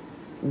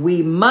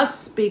 We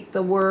must speak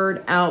the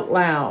word out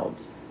loud.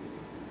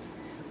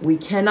 We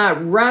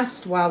cannot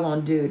rest while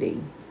on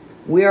duty.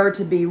 We are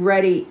to be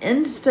ready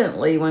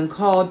instantly when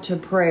called to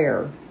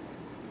prayer.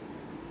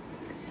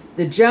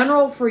 The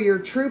general for your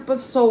troop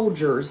of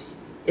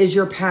soldiers is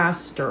your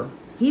pastor.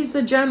 He's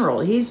the general.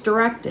 He's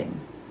directing.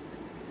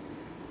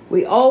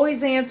 We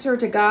always answer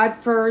to God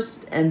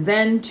first and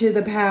then to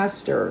the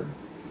pastor.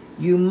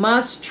 You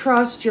must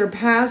trust your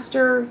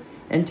pastor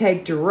and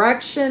take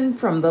direction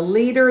from the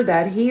leader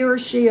that he or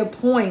she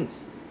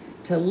appoints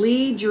to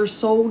lead your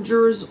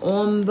soldiers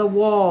on the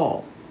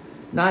wall.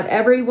 Not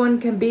everyone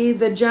can be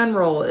the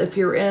general if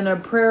you're in a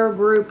prayer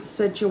group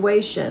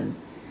situation.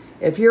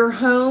 If you're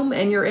home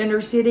and you're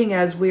interceding,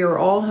 as we are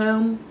all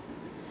home,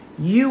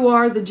 you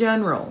are the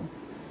general.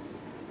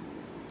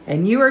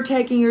 And you are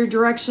taking your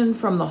direction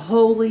from the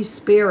Holy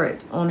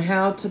Spirit on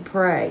how to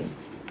pray.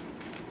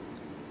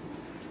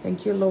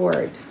 Thank you,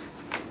 Lord.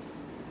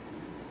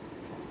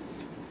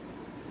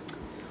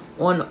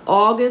 On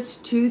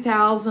August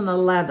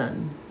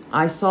 2011,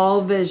 I saw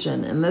a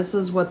vision, and this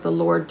is what the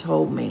Lord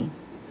told me.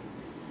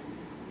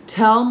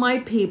 Tell my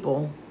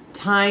people,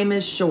 time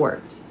is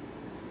short.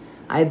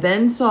 I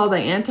then saw the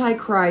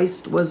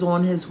Antichrist was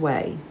on his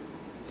way,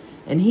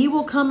 and he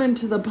will come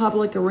into the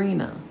public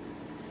arena.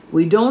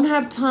 We don't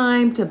have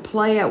time to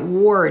play at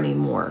war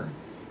anymore.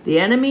 The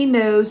enemy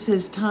knows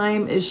his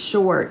time is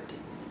short.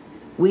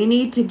 We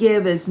need to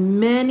give as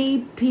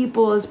many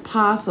people as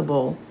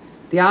possible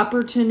the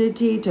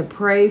opportunity to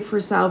pray for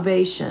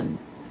salvation.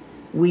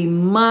 We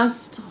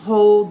must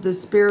hold the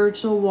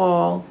spiritual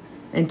wall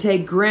and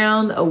take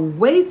ground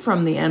away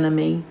from the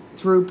enemy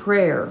through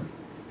prayer.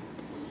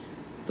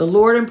 The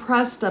Lord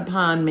impressed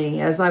upon me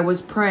as I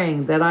was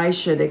praying that I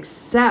should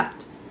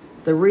accept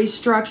the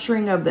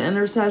restructuring of the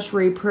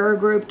intercessory prayer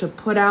group to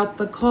put out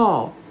the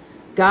call.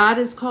 God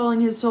is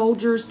calling his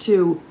soldiers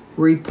to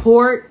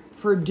report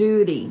for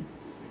duty.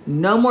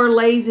 No more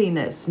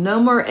laziness, no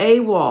more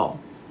AWOL.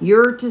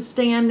 You're to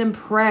stand and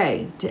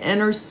pray, to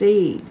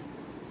intercede.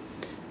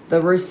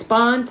 The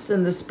response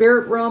in the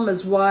spirit realm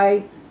is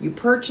why you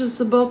purchase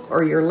the book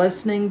or you're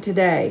listening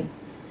today.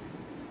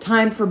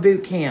 Time for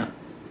boot camp.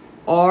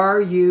 Are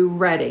you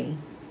ready?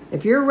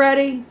 If you're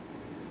ready,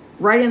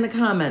 write in the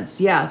comments,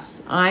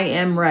 yes, I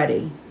am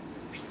ready.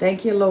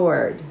 Thank you,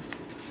 Lord.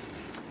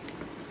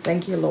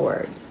 Thank you,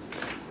 Lord.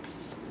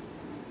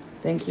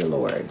 Thank you,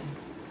 Lord.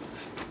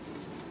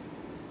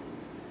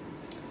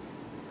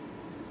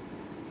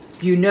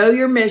 You know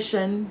your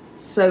mission.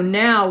 So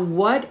now,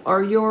 what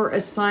are your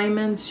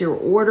assignments, your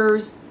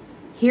orders?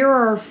 Here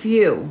are a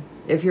few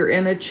if you're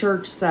in a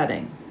church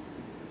setting.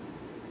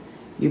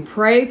 You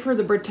pray for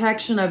the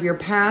protection of your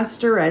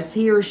pastor as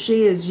he or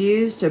she is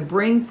used to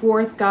bring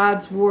forth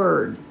God's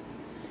word.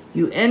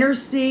 You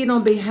intercede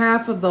on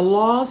behalf of the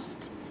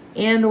lost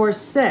and or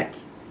sick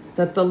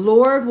that the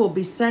Lord will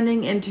be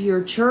sending into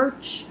your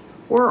church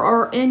or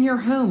are in your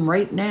home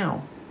right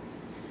now.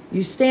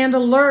 You stand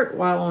alert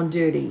while on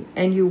duty,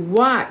 and you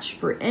watch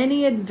for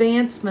any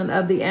advancement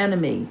of the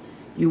enemy.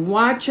 You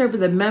watch over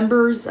the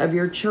members of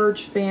your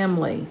church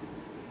family.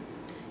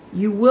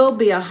 You will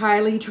be a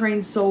highly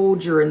trained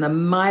soldier in the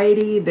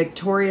mighty,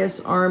 victorious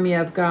army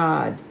of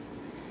God.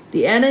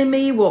 The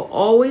enemy will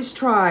always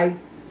try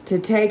to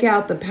take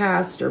out the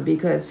pastor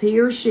because he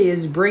or she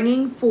is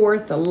bringing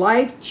forth the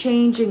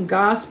life-changing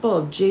gospel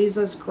of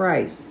Jesus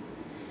Christ.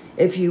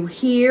 If you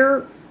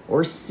hear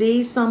or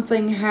see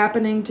something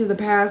happening to the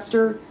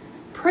pastor,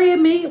 pray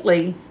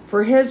immediately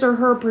for his or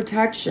her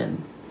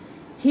protection.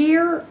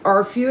 Here are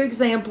a few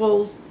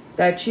examples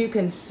that you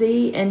can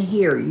see and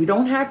hear. You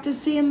don't have to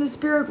see in the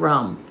spirit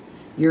realm.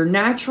 Your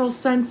natural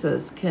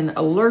senses can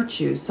alert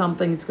you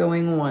something's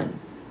going on.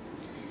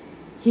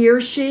 He or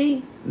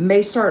she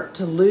may start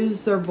to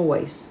lose their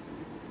voice.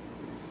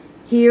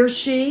 He or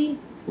she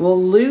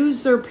will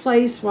lose their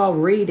place while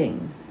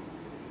reading.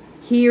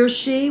 He or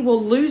she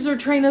will lose their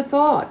train of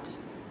thought.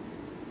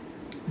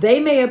 They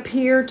may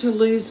appear to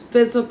lose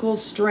physical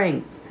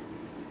strength.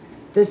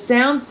 The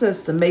sound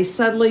system may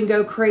suddenly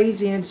go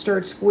crazy and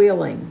start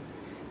squealing.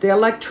 The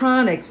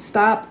electronics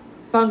stop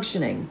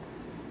functioning.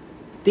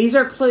 These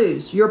are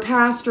clues. Your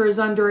pastor is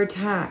under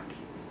attack.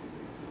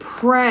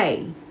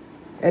 Pray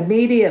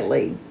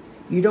immediately.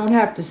 You don't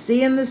have to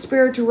see in the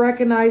spirit to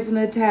recognize an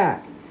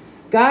attack.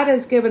 God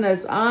has given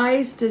us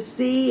eyes to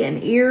see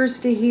and ears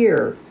to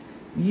hear.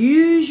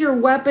 Use your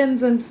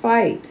weapons and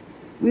fight.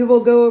 We will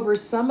go over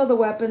some of the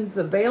weapons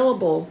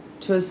available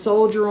to a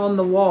soldier on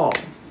the wall.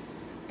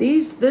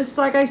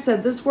 Like I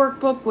said, this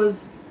workbook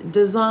was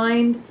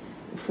designed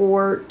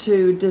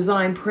to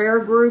design prayer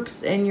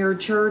groups in your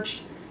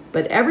church,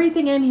 but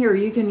everything in here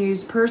you can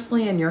use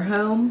personally in your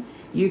home.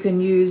 You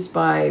can use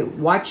by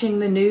watching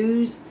the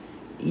news.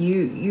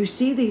 You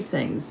see these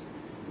things.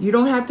 You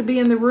don't have to be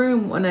in the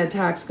room when an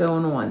attack's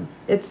going on.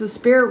 It's the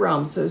spirit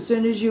realm. So as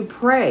soon as you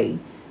pray,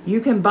 you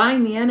can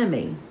bind the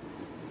enemy.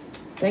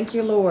 Thank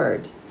you,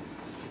 Lord.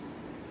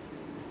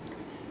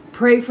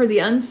 Pray for the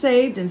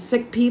unsaved and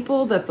sick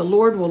people that the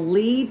Lord will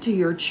lead to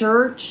your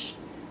church.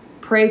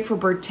 Pray for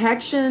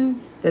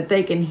protection, that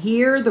they can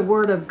hear the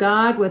word of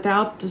God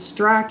without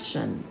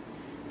distraction.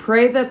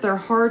 Pray that their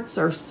hearts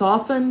are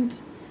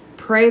softened.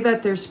 Pray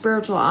that their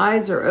spiritual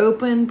eyes are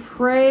open.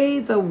 Pray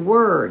the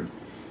word.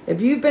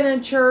 If you've been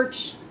in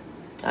church,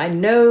 I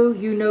know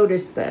you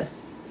noticed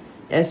this.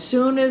 As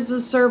soon as the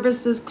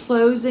service is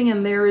closing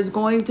and there is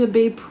going to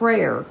be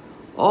prayer,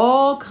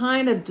 all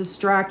kind of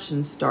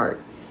distractions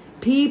start.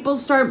 People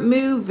start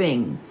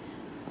moving,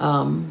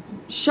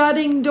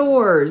 shutting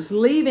doors,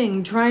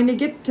 leaving, trying to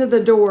get to the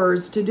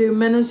doors to do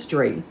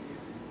ministry.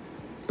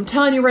 I'm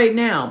telling you right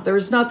now,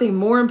 there's nothing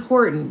more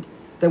important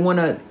than when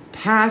a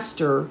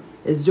pastor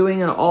is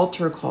doing an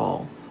altar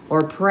call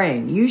or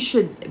praying. You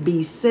should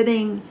be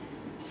sitting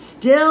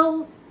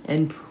still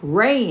and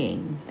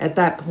praying at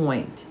that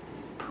point.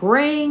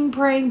 Praying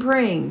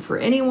for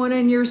anyone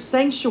in your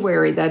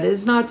sanctuary that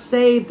is not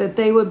saved, that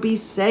they would be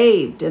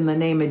saved in the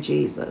name of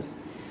Jesus.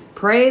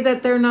 Pray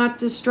that they're not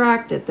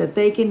distracted, that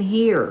they can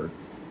hear.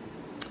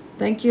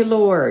 Thank you,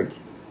 Lord.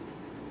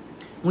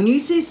 When you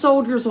see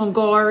soldiers on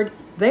guard,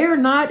 they are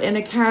not in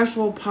a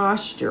casual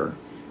posture.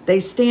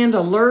 They stand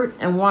alert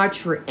and watch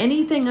for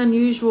anything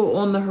unusual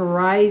on the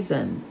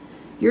horizon.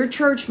 Your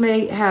church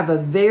may have a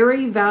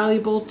very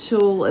valuable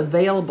tool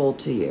available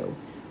to you,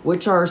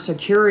 which are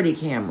security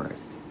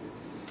cameras.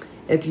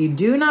 If you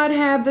do not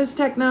have this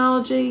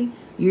technology,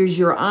 use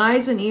your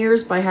eyes and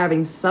ears by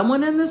having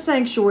someone in the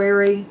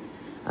sanctuary,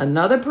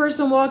 another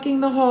person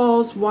walking the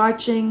halls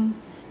watching,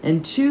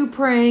 and 2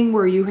 praying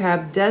where you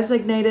have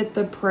designated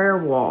the prayer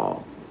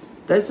wall.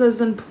 This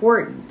is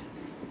important.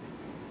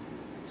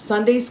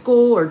 Sunday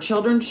school or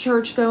children's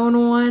church going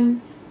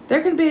on,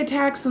 there can be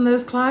attacks in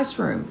those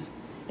classrooms.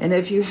 And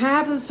if you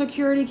have the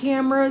security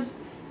cameras,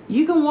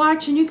 you can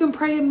watch and you can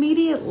pray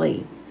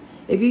immediately.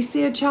 If you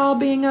see a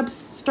child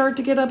start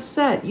to get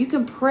upset, you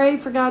can pray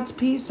for God's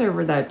peace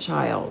over that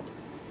child.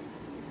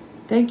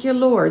 Thank you,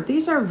 Lord.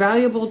 These are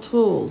valuable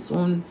tools.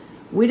 When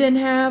we didn't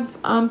have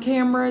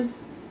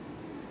cameras,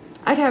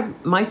 I'd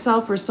have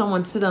myself or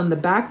someone sit on the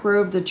back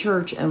row of the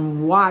church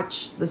and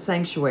watch the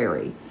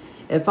sanctuary.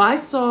 If I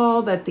saw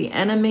that the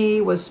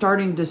enemy was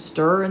starting to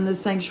stir in the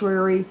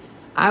sanctuary,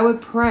 I would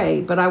pray,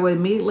 but I would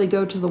immediately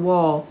go to the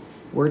wall.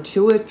 Where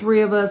 2 or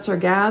 3 of us are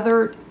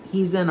gathered,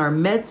 he's in our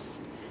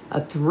midst. A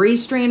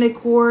 3-stranded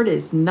cord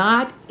is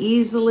not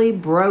easily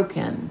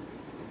broken.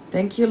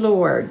 Thank you,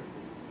 Lord.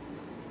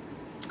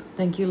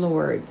 Thank you,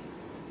 Lord.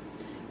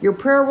 Your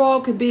prayer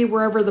wall could be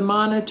wherever the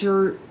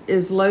monitor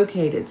is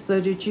located so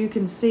that you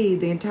can see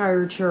the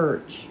entire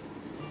church.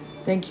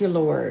 Thank you,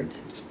 Lord.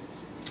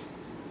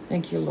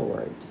 Thank you,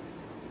 Lord.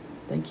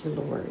 Thank you,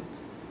 Lord.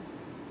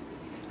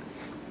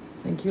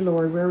 Thank you,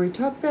 Lord. Where we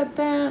talked about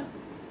that?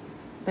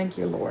 Thank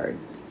you, Lord.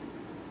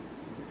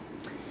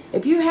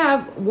 If you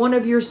have one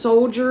of your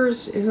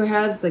soldiers who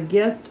has the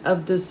gift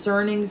of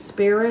discerning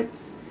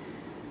spirits,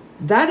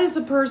 that is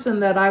a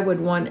person that I would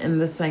want in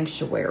the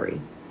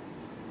sanctuary.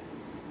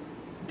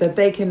 That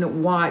they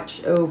can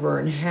watch over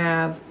and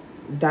have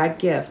that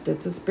gift.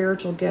 It's a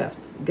spiritual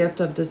gift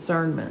of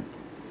discernment.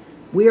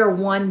 We are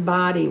one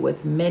body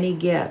with many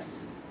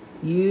gifts.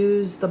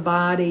 Use the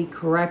body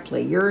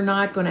correctly. You're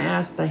not going to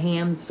ask the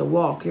hands to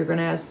walk. You're going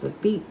to ask the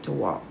feet to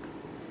walk.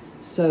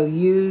 So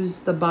use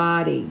the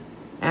body.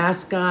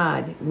 Ask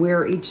God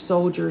where each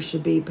soldier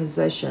should be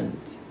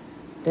positioned.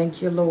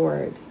 Thank you,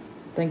 Lord.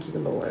 Thank you,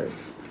 Lord.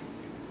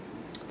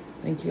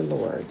 Thank you,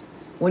 Lord.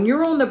 When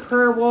you're on the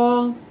prayer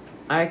wall,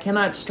 I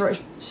cannot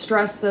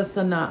stress this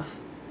enough.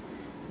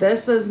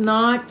 This is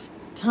not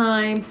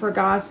time for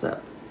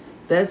gossip.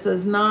 This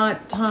is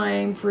not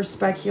time for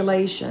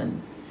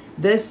speculation.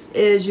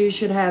 You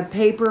should have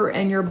paper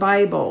and your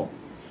Bible,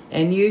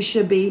 and you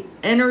should be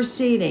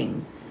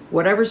interceding.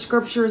 Whatever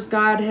scriptures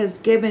God has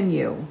given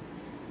you,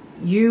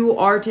 you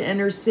are to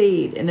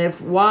intercede. And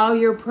if while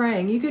you're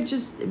praying, you could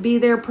just be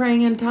there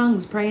praying in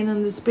tongues, praying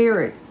in the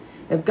Spirit.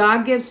 If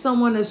God gives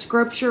someone a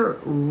scripture,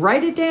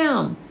 write it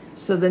down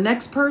so the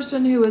next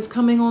person who is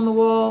coming on the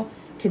wall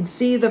can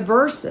see the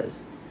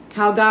verses,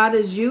 how God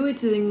is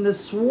using the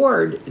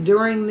sword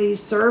during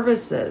these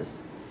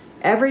services.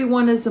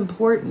 Everyone is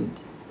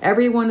important.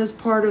 Everyone is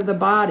part of the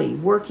body,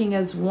 working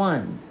as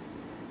one.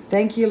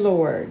 Thank you,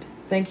 Lord.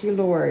 Thank you,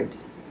 Lord.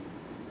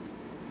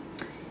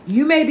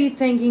 You may be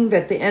thinking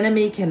that the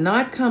enemy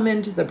cannot come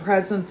into the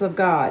presence of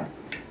God.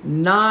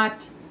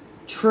 Not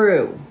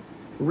true.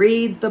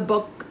 Read the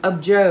book of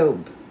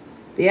Job.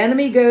 The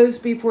enemy goes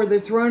before the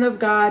throne of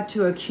God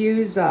to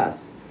accuse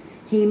us.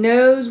 He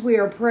knows we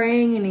are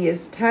praying and he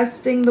is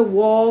testing the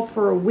wall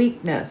for a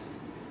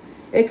weakness.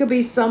 It could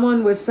be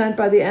someone was sent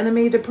by the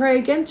enemy to pray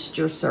against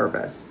your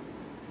service.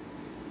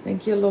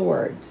 Thank you,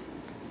 Lord.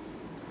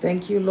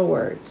 Thank you,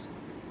 Lord.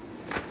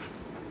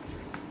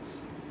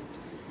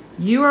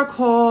 You are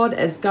called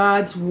as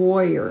God's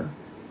warrior,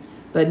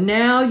 but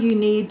now you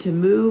need to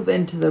move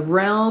into the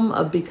realm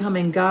of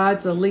becoming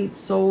God's elite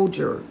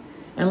soldier.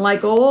 And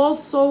like all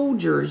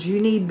soldiers, you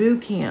need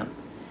boot camp.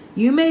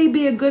 You may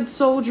be a good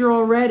soldier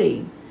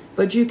already,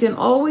 but you can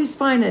always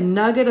find a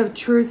nugget of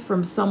truth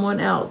from someone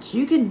else.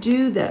 You can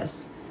do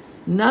this.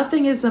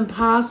 Nothing is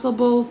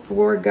impossible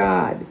for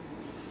God.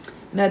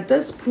 And at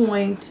this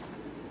point,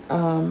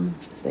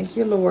 thank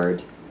you,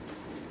 Lord.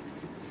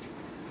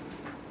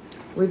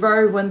 We've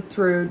already went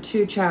through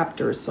 2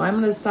 chapters, so I'm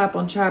going to stop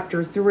on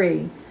chapter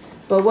 3.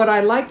 But what I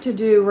like to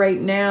do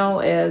right now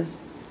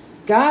is,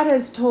 God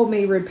has told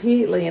me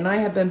repeatedly, and I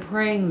have been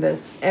praying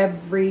this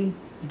every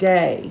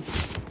day,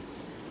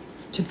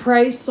 to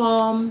pray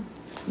Psalm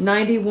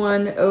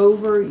 91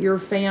 over your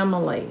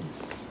family.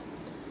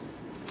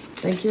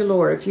 Thank you,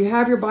 Lord. If you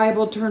have your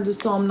Bible, turn to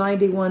Psalm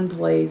 91,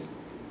 please.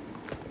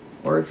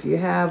 Or if you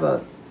have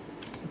a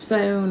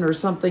phone or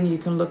something, you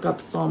can look up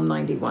Psalm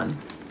 91.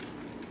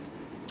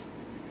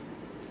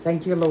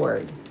 Thank you,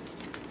 Lord.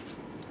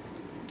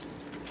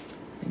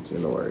 Thank you,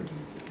 Lord.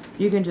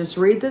 You can just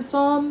read the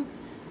psalm,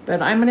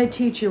 but I'm going to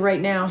teach you right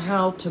now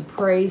how to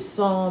pray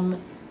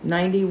Psalm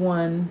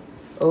 91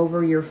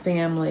 over your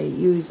family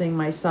using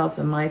myself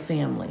and my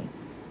family.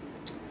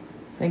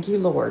 Thank you,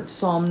 Lord.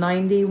 Psalm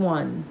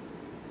 91.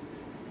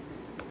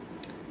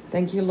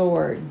 Thank you,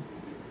 Lord.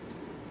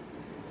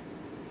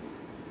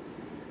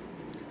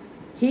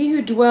 He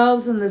who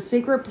dwells in the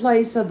secret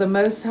place of the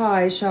Most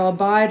High shall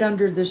abide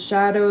under the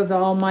shadow of the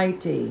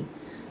Almighty.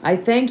 I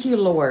thank you,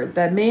 Lord,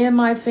 that me and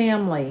my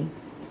family,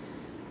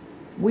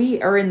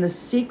 we are in the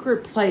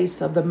secret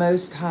place of the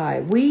Most High.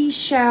 We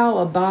shall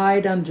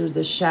abide under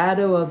the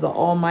shadow of the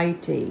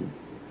Almighty.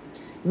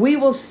 We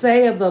will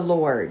say of the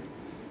Lord,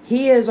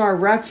 He is our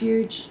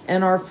refuge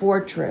and our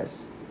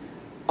fortress,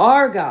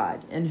 our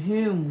God in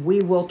whom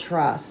we will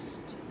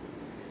trust.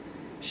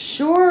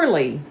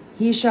 Surely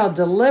He shall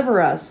deliver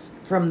us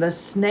from the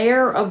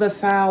snare of the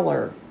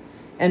fowler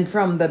and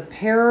from the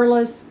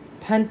perilous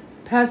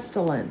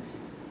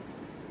pestilence.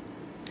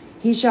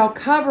 He shall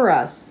cover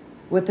us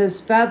with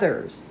His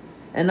feathers,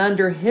 and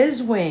under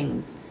His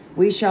wings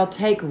we shall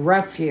take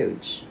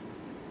refuge.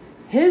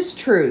 His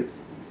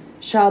truth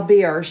shall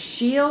be our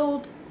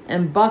shield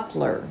and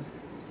buckler.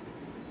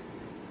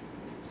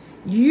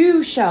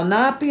 You shall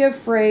not be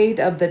afraid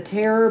of the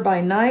terror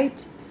by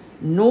night,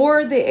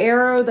 nor the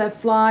arrow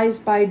that flies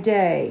by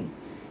day.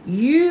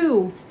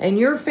 You and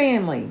your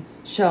family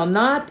shall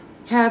not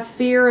have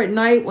fear at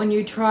night when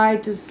you try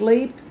to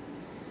sleep.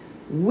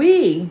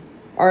 We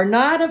are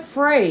not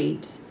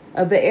afraid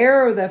of the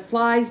arrow that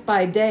flies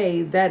by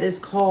day that is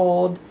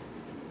called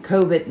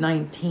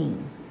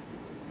COVID-19,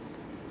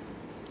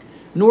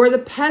 nor the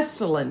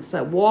pestilence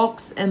that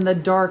walks in the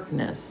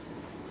darkness,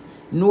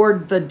 nor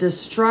the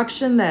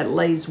destruction that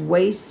lays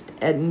waste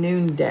at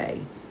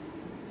noonday.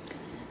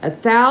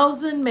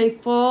 1,000 may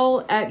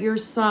fall at your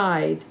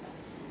side,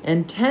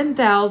 and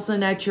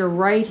 10,000 at your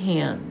right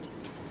hand,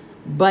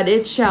 but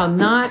it shall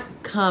not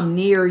come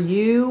near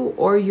you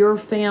or your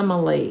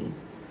family.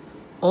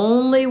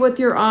 Only with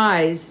your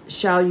eyes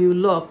shall you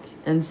look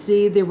and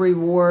see the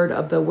reward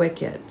of the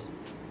wicked.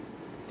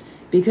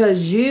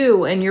 Because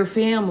you and your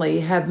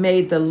family have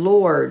made the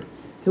Lord,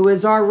 who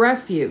is our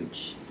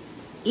refuge,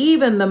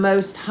 even the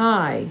Most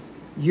High,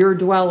 your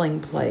dwelling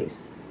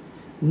place.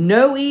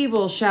 No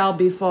evil shall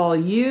befall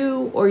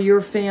you or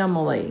your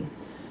family,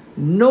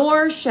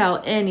 nor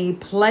shall any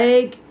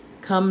plague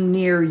come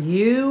near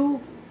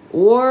you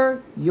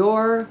or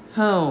your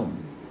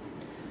home.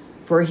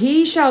 For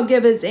He shall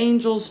give His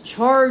angels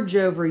charge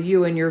over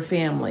you and your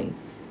family,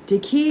 to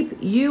keep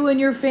you and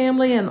your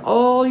family in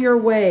all your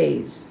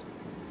ways.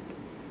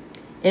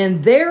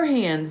 In their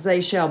hands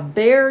they shall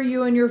bear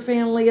you and your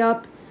family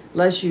up,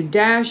 lest you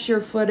dash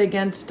your foot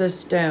against a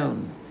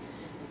stone.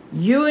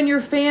 You and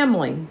your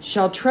family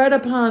shall tread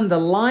upon the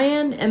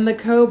lion and the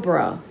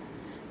cobra,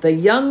 the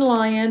young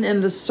lion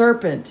and the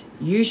serpent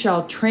you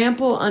shall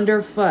trample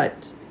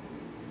underfoot,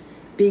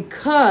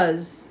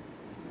 because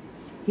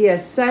He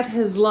has set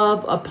His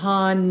love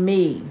upon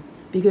me.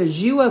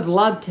 because you have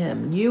loved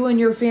him. You and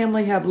your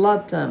family have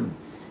loved him.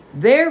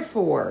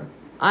 Therefore,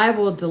 I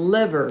will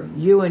deliver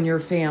you and your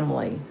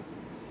family.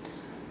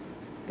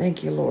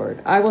 Thank you,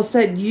 Lord. I will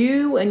set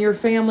you and your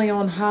family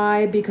on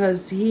high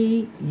because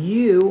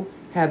you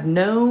have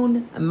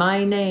known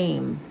my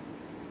name.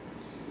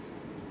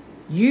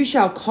 You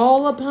shall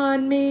call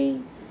upon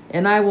me,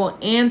 and I will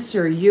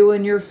answer you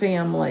and your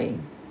family.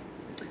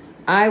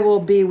 I will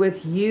be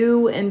with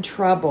you in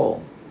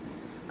trouble.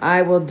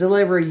 I will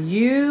deliver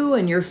you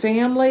and your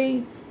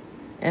family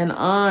and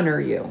honor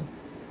you.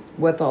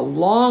 With a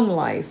long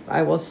life,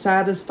 I will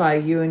satisfy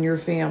you and your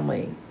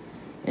family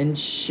and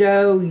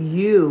show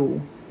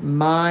you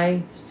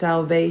my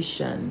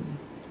salvation.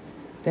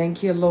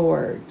 Thank you,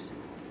 Lord.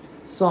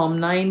 Psalm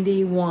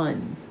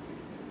 91.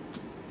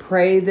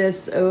 Pray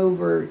this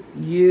over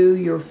you,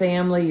 your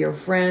family, your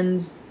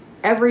friends,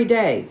 every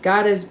day.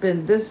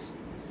 This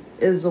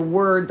is a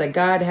word that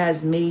God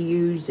has me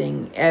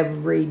using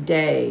every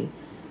day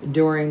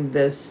during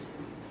this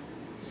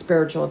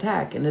spiritual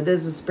attack. And it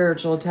is a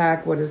spiritual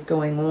attack, what is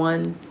going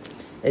on.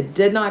 It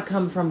did not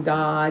come from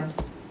God.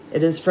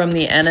 It is from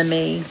the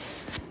enemy.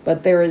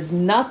 But there is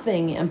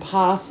nothing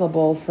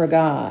impossible for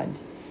God.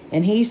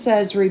 And he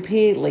says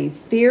repeatedly,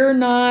 fear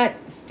not,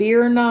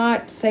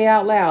 say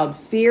out loud,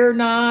 fear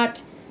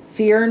not,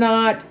 fear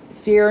not,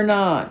 fear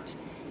not.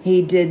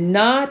 He did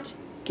not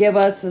give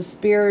us a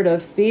spirit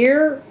of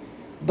fear,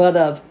 but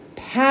of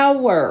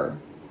power,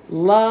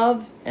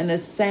 love, and a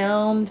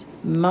sound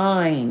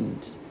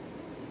mind.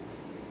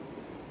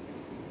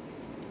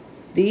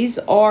 These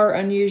are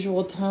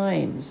unusual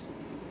times,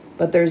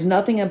 but there's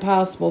nothing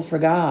impossible for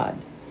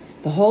God.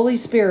 The Holy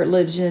Spirit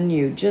lives in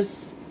you.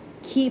 Just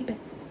keep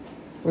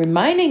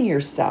reminding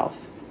yourself,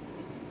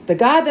 the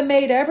God that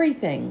made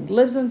everything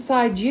lives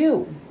inside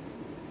you.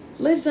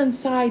 Lives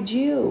inside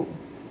you.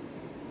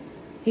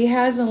 He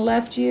hasn't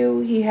left you.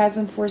 He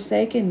hasn't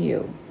forsaken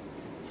you.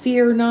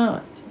 Fear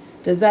not.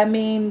 Does that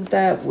mean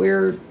that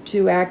we're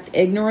to act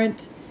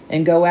ignorant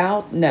and go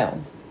out?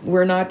 No.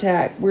 We're not to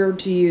act. We're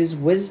to use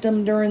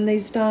wisdom during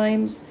these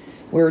times.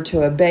 We're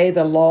to obey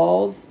the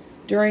laws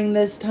during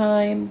this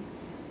time.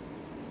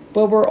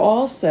 But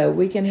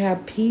we can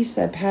have peace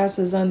that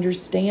passes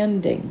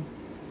understanding.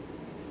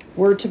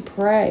 We're to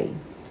pray.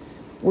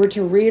 We're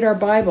to read our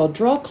Bible.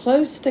 Draw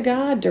close to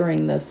God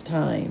during this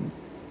time.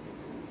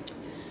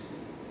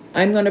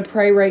 I'm going to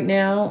pray right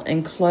now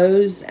and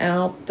close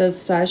out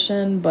this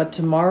session, but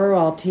tomorrow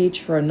I'll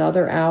teach for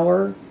another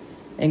hour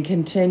and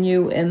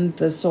continue in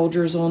the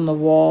Soldiers on the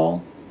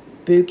Wall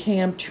boot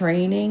camp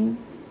training.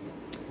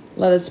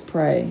 Let us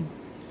pray.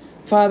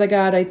 Father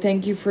God, I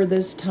thank you for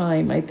this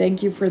time. I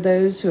thank you for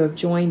those who have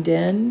joined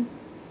in.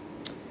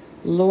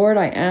 Lord,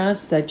 I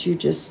ask that you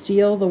just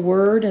seal the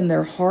word in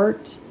their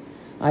heart.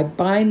 I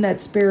bind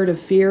that spirit of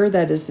fear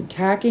that is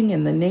attacking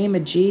in the name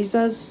of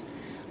Jesus.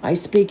 I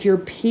speak your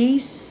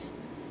peace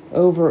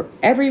over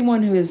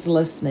everyone who is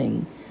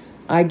listening.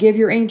 I give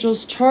your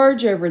angels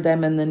charge over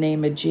them in the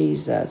name of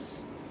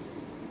Jesus.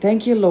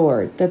 Thank you,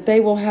 Lord, that they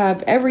will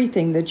have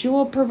everything, that you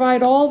will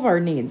provide all of our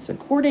needs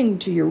according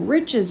to your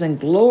riches and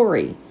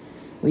glory.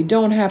 We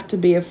don't have to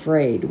be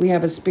afraid. We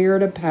have a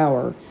spirit of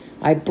power.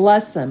 I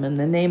bless them in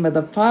the name of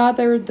the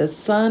Father, the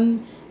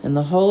Son, and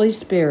the Holy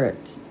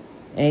Spirit.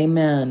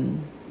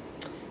 Amen.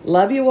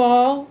 Love you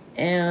all,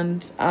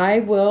 and I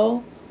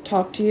will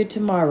talk to you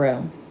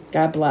tomorrow.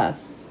 God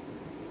bless.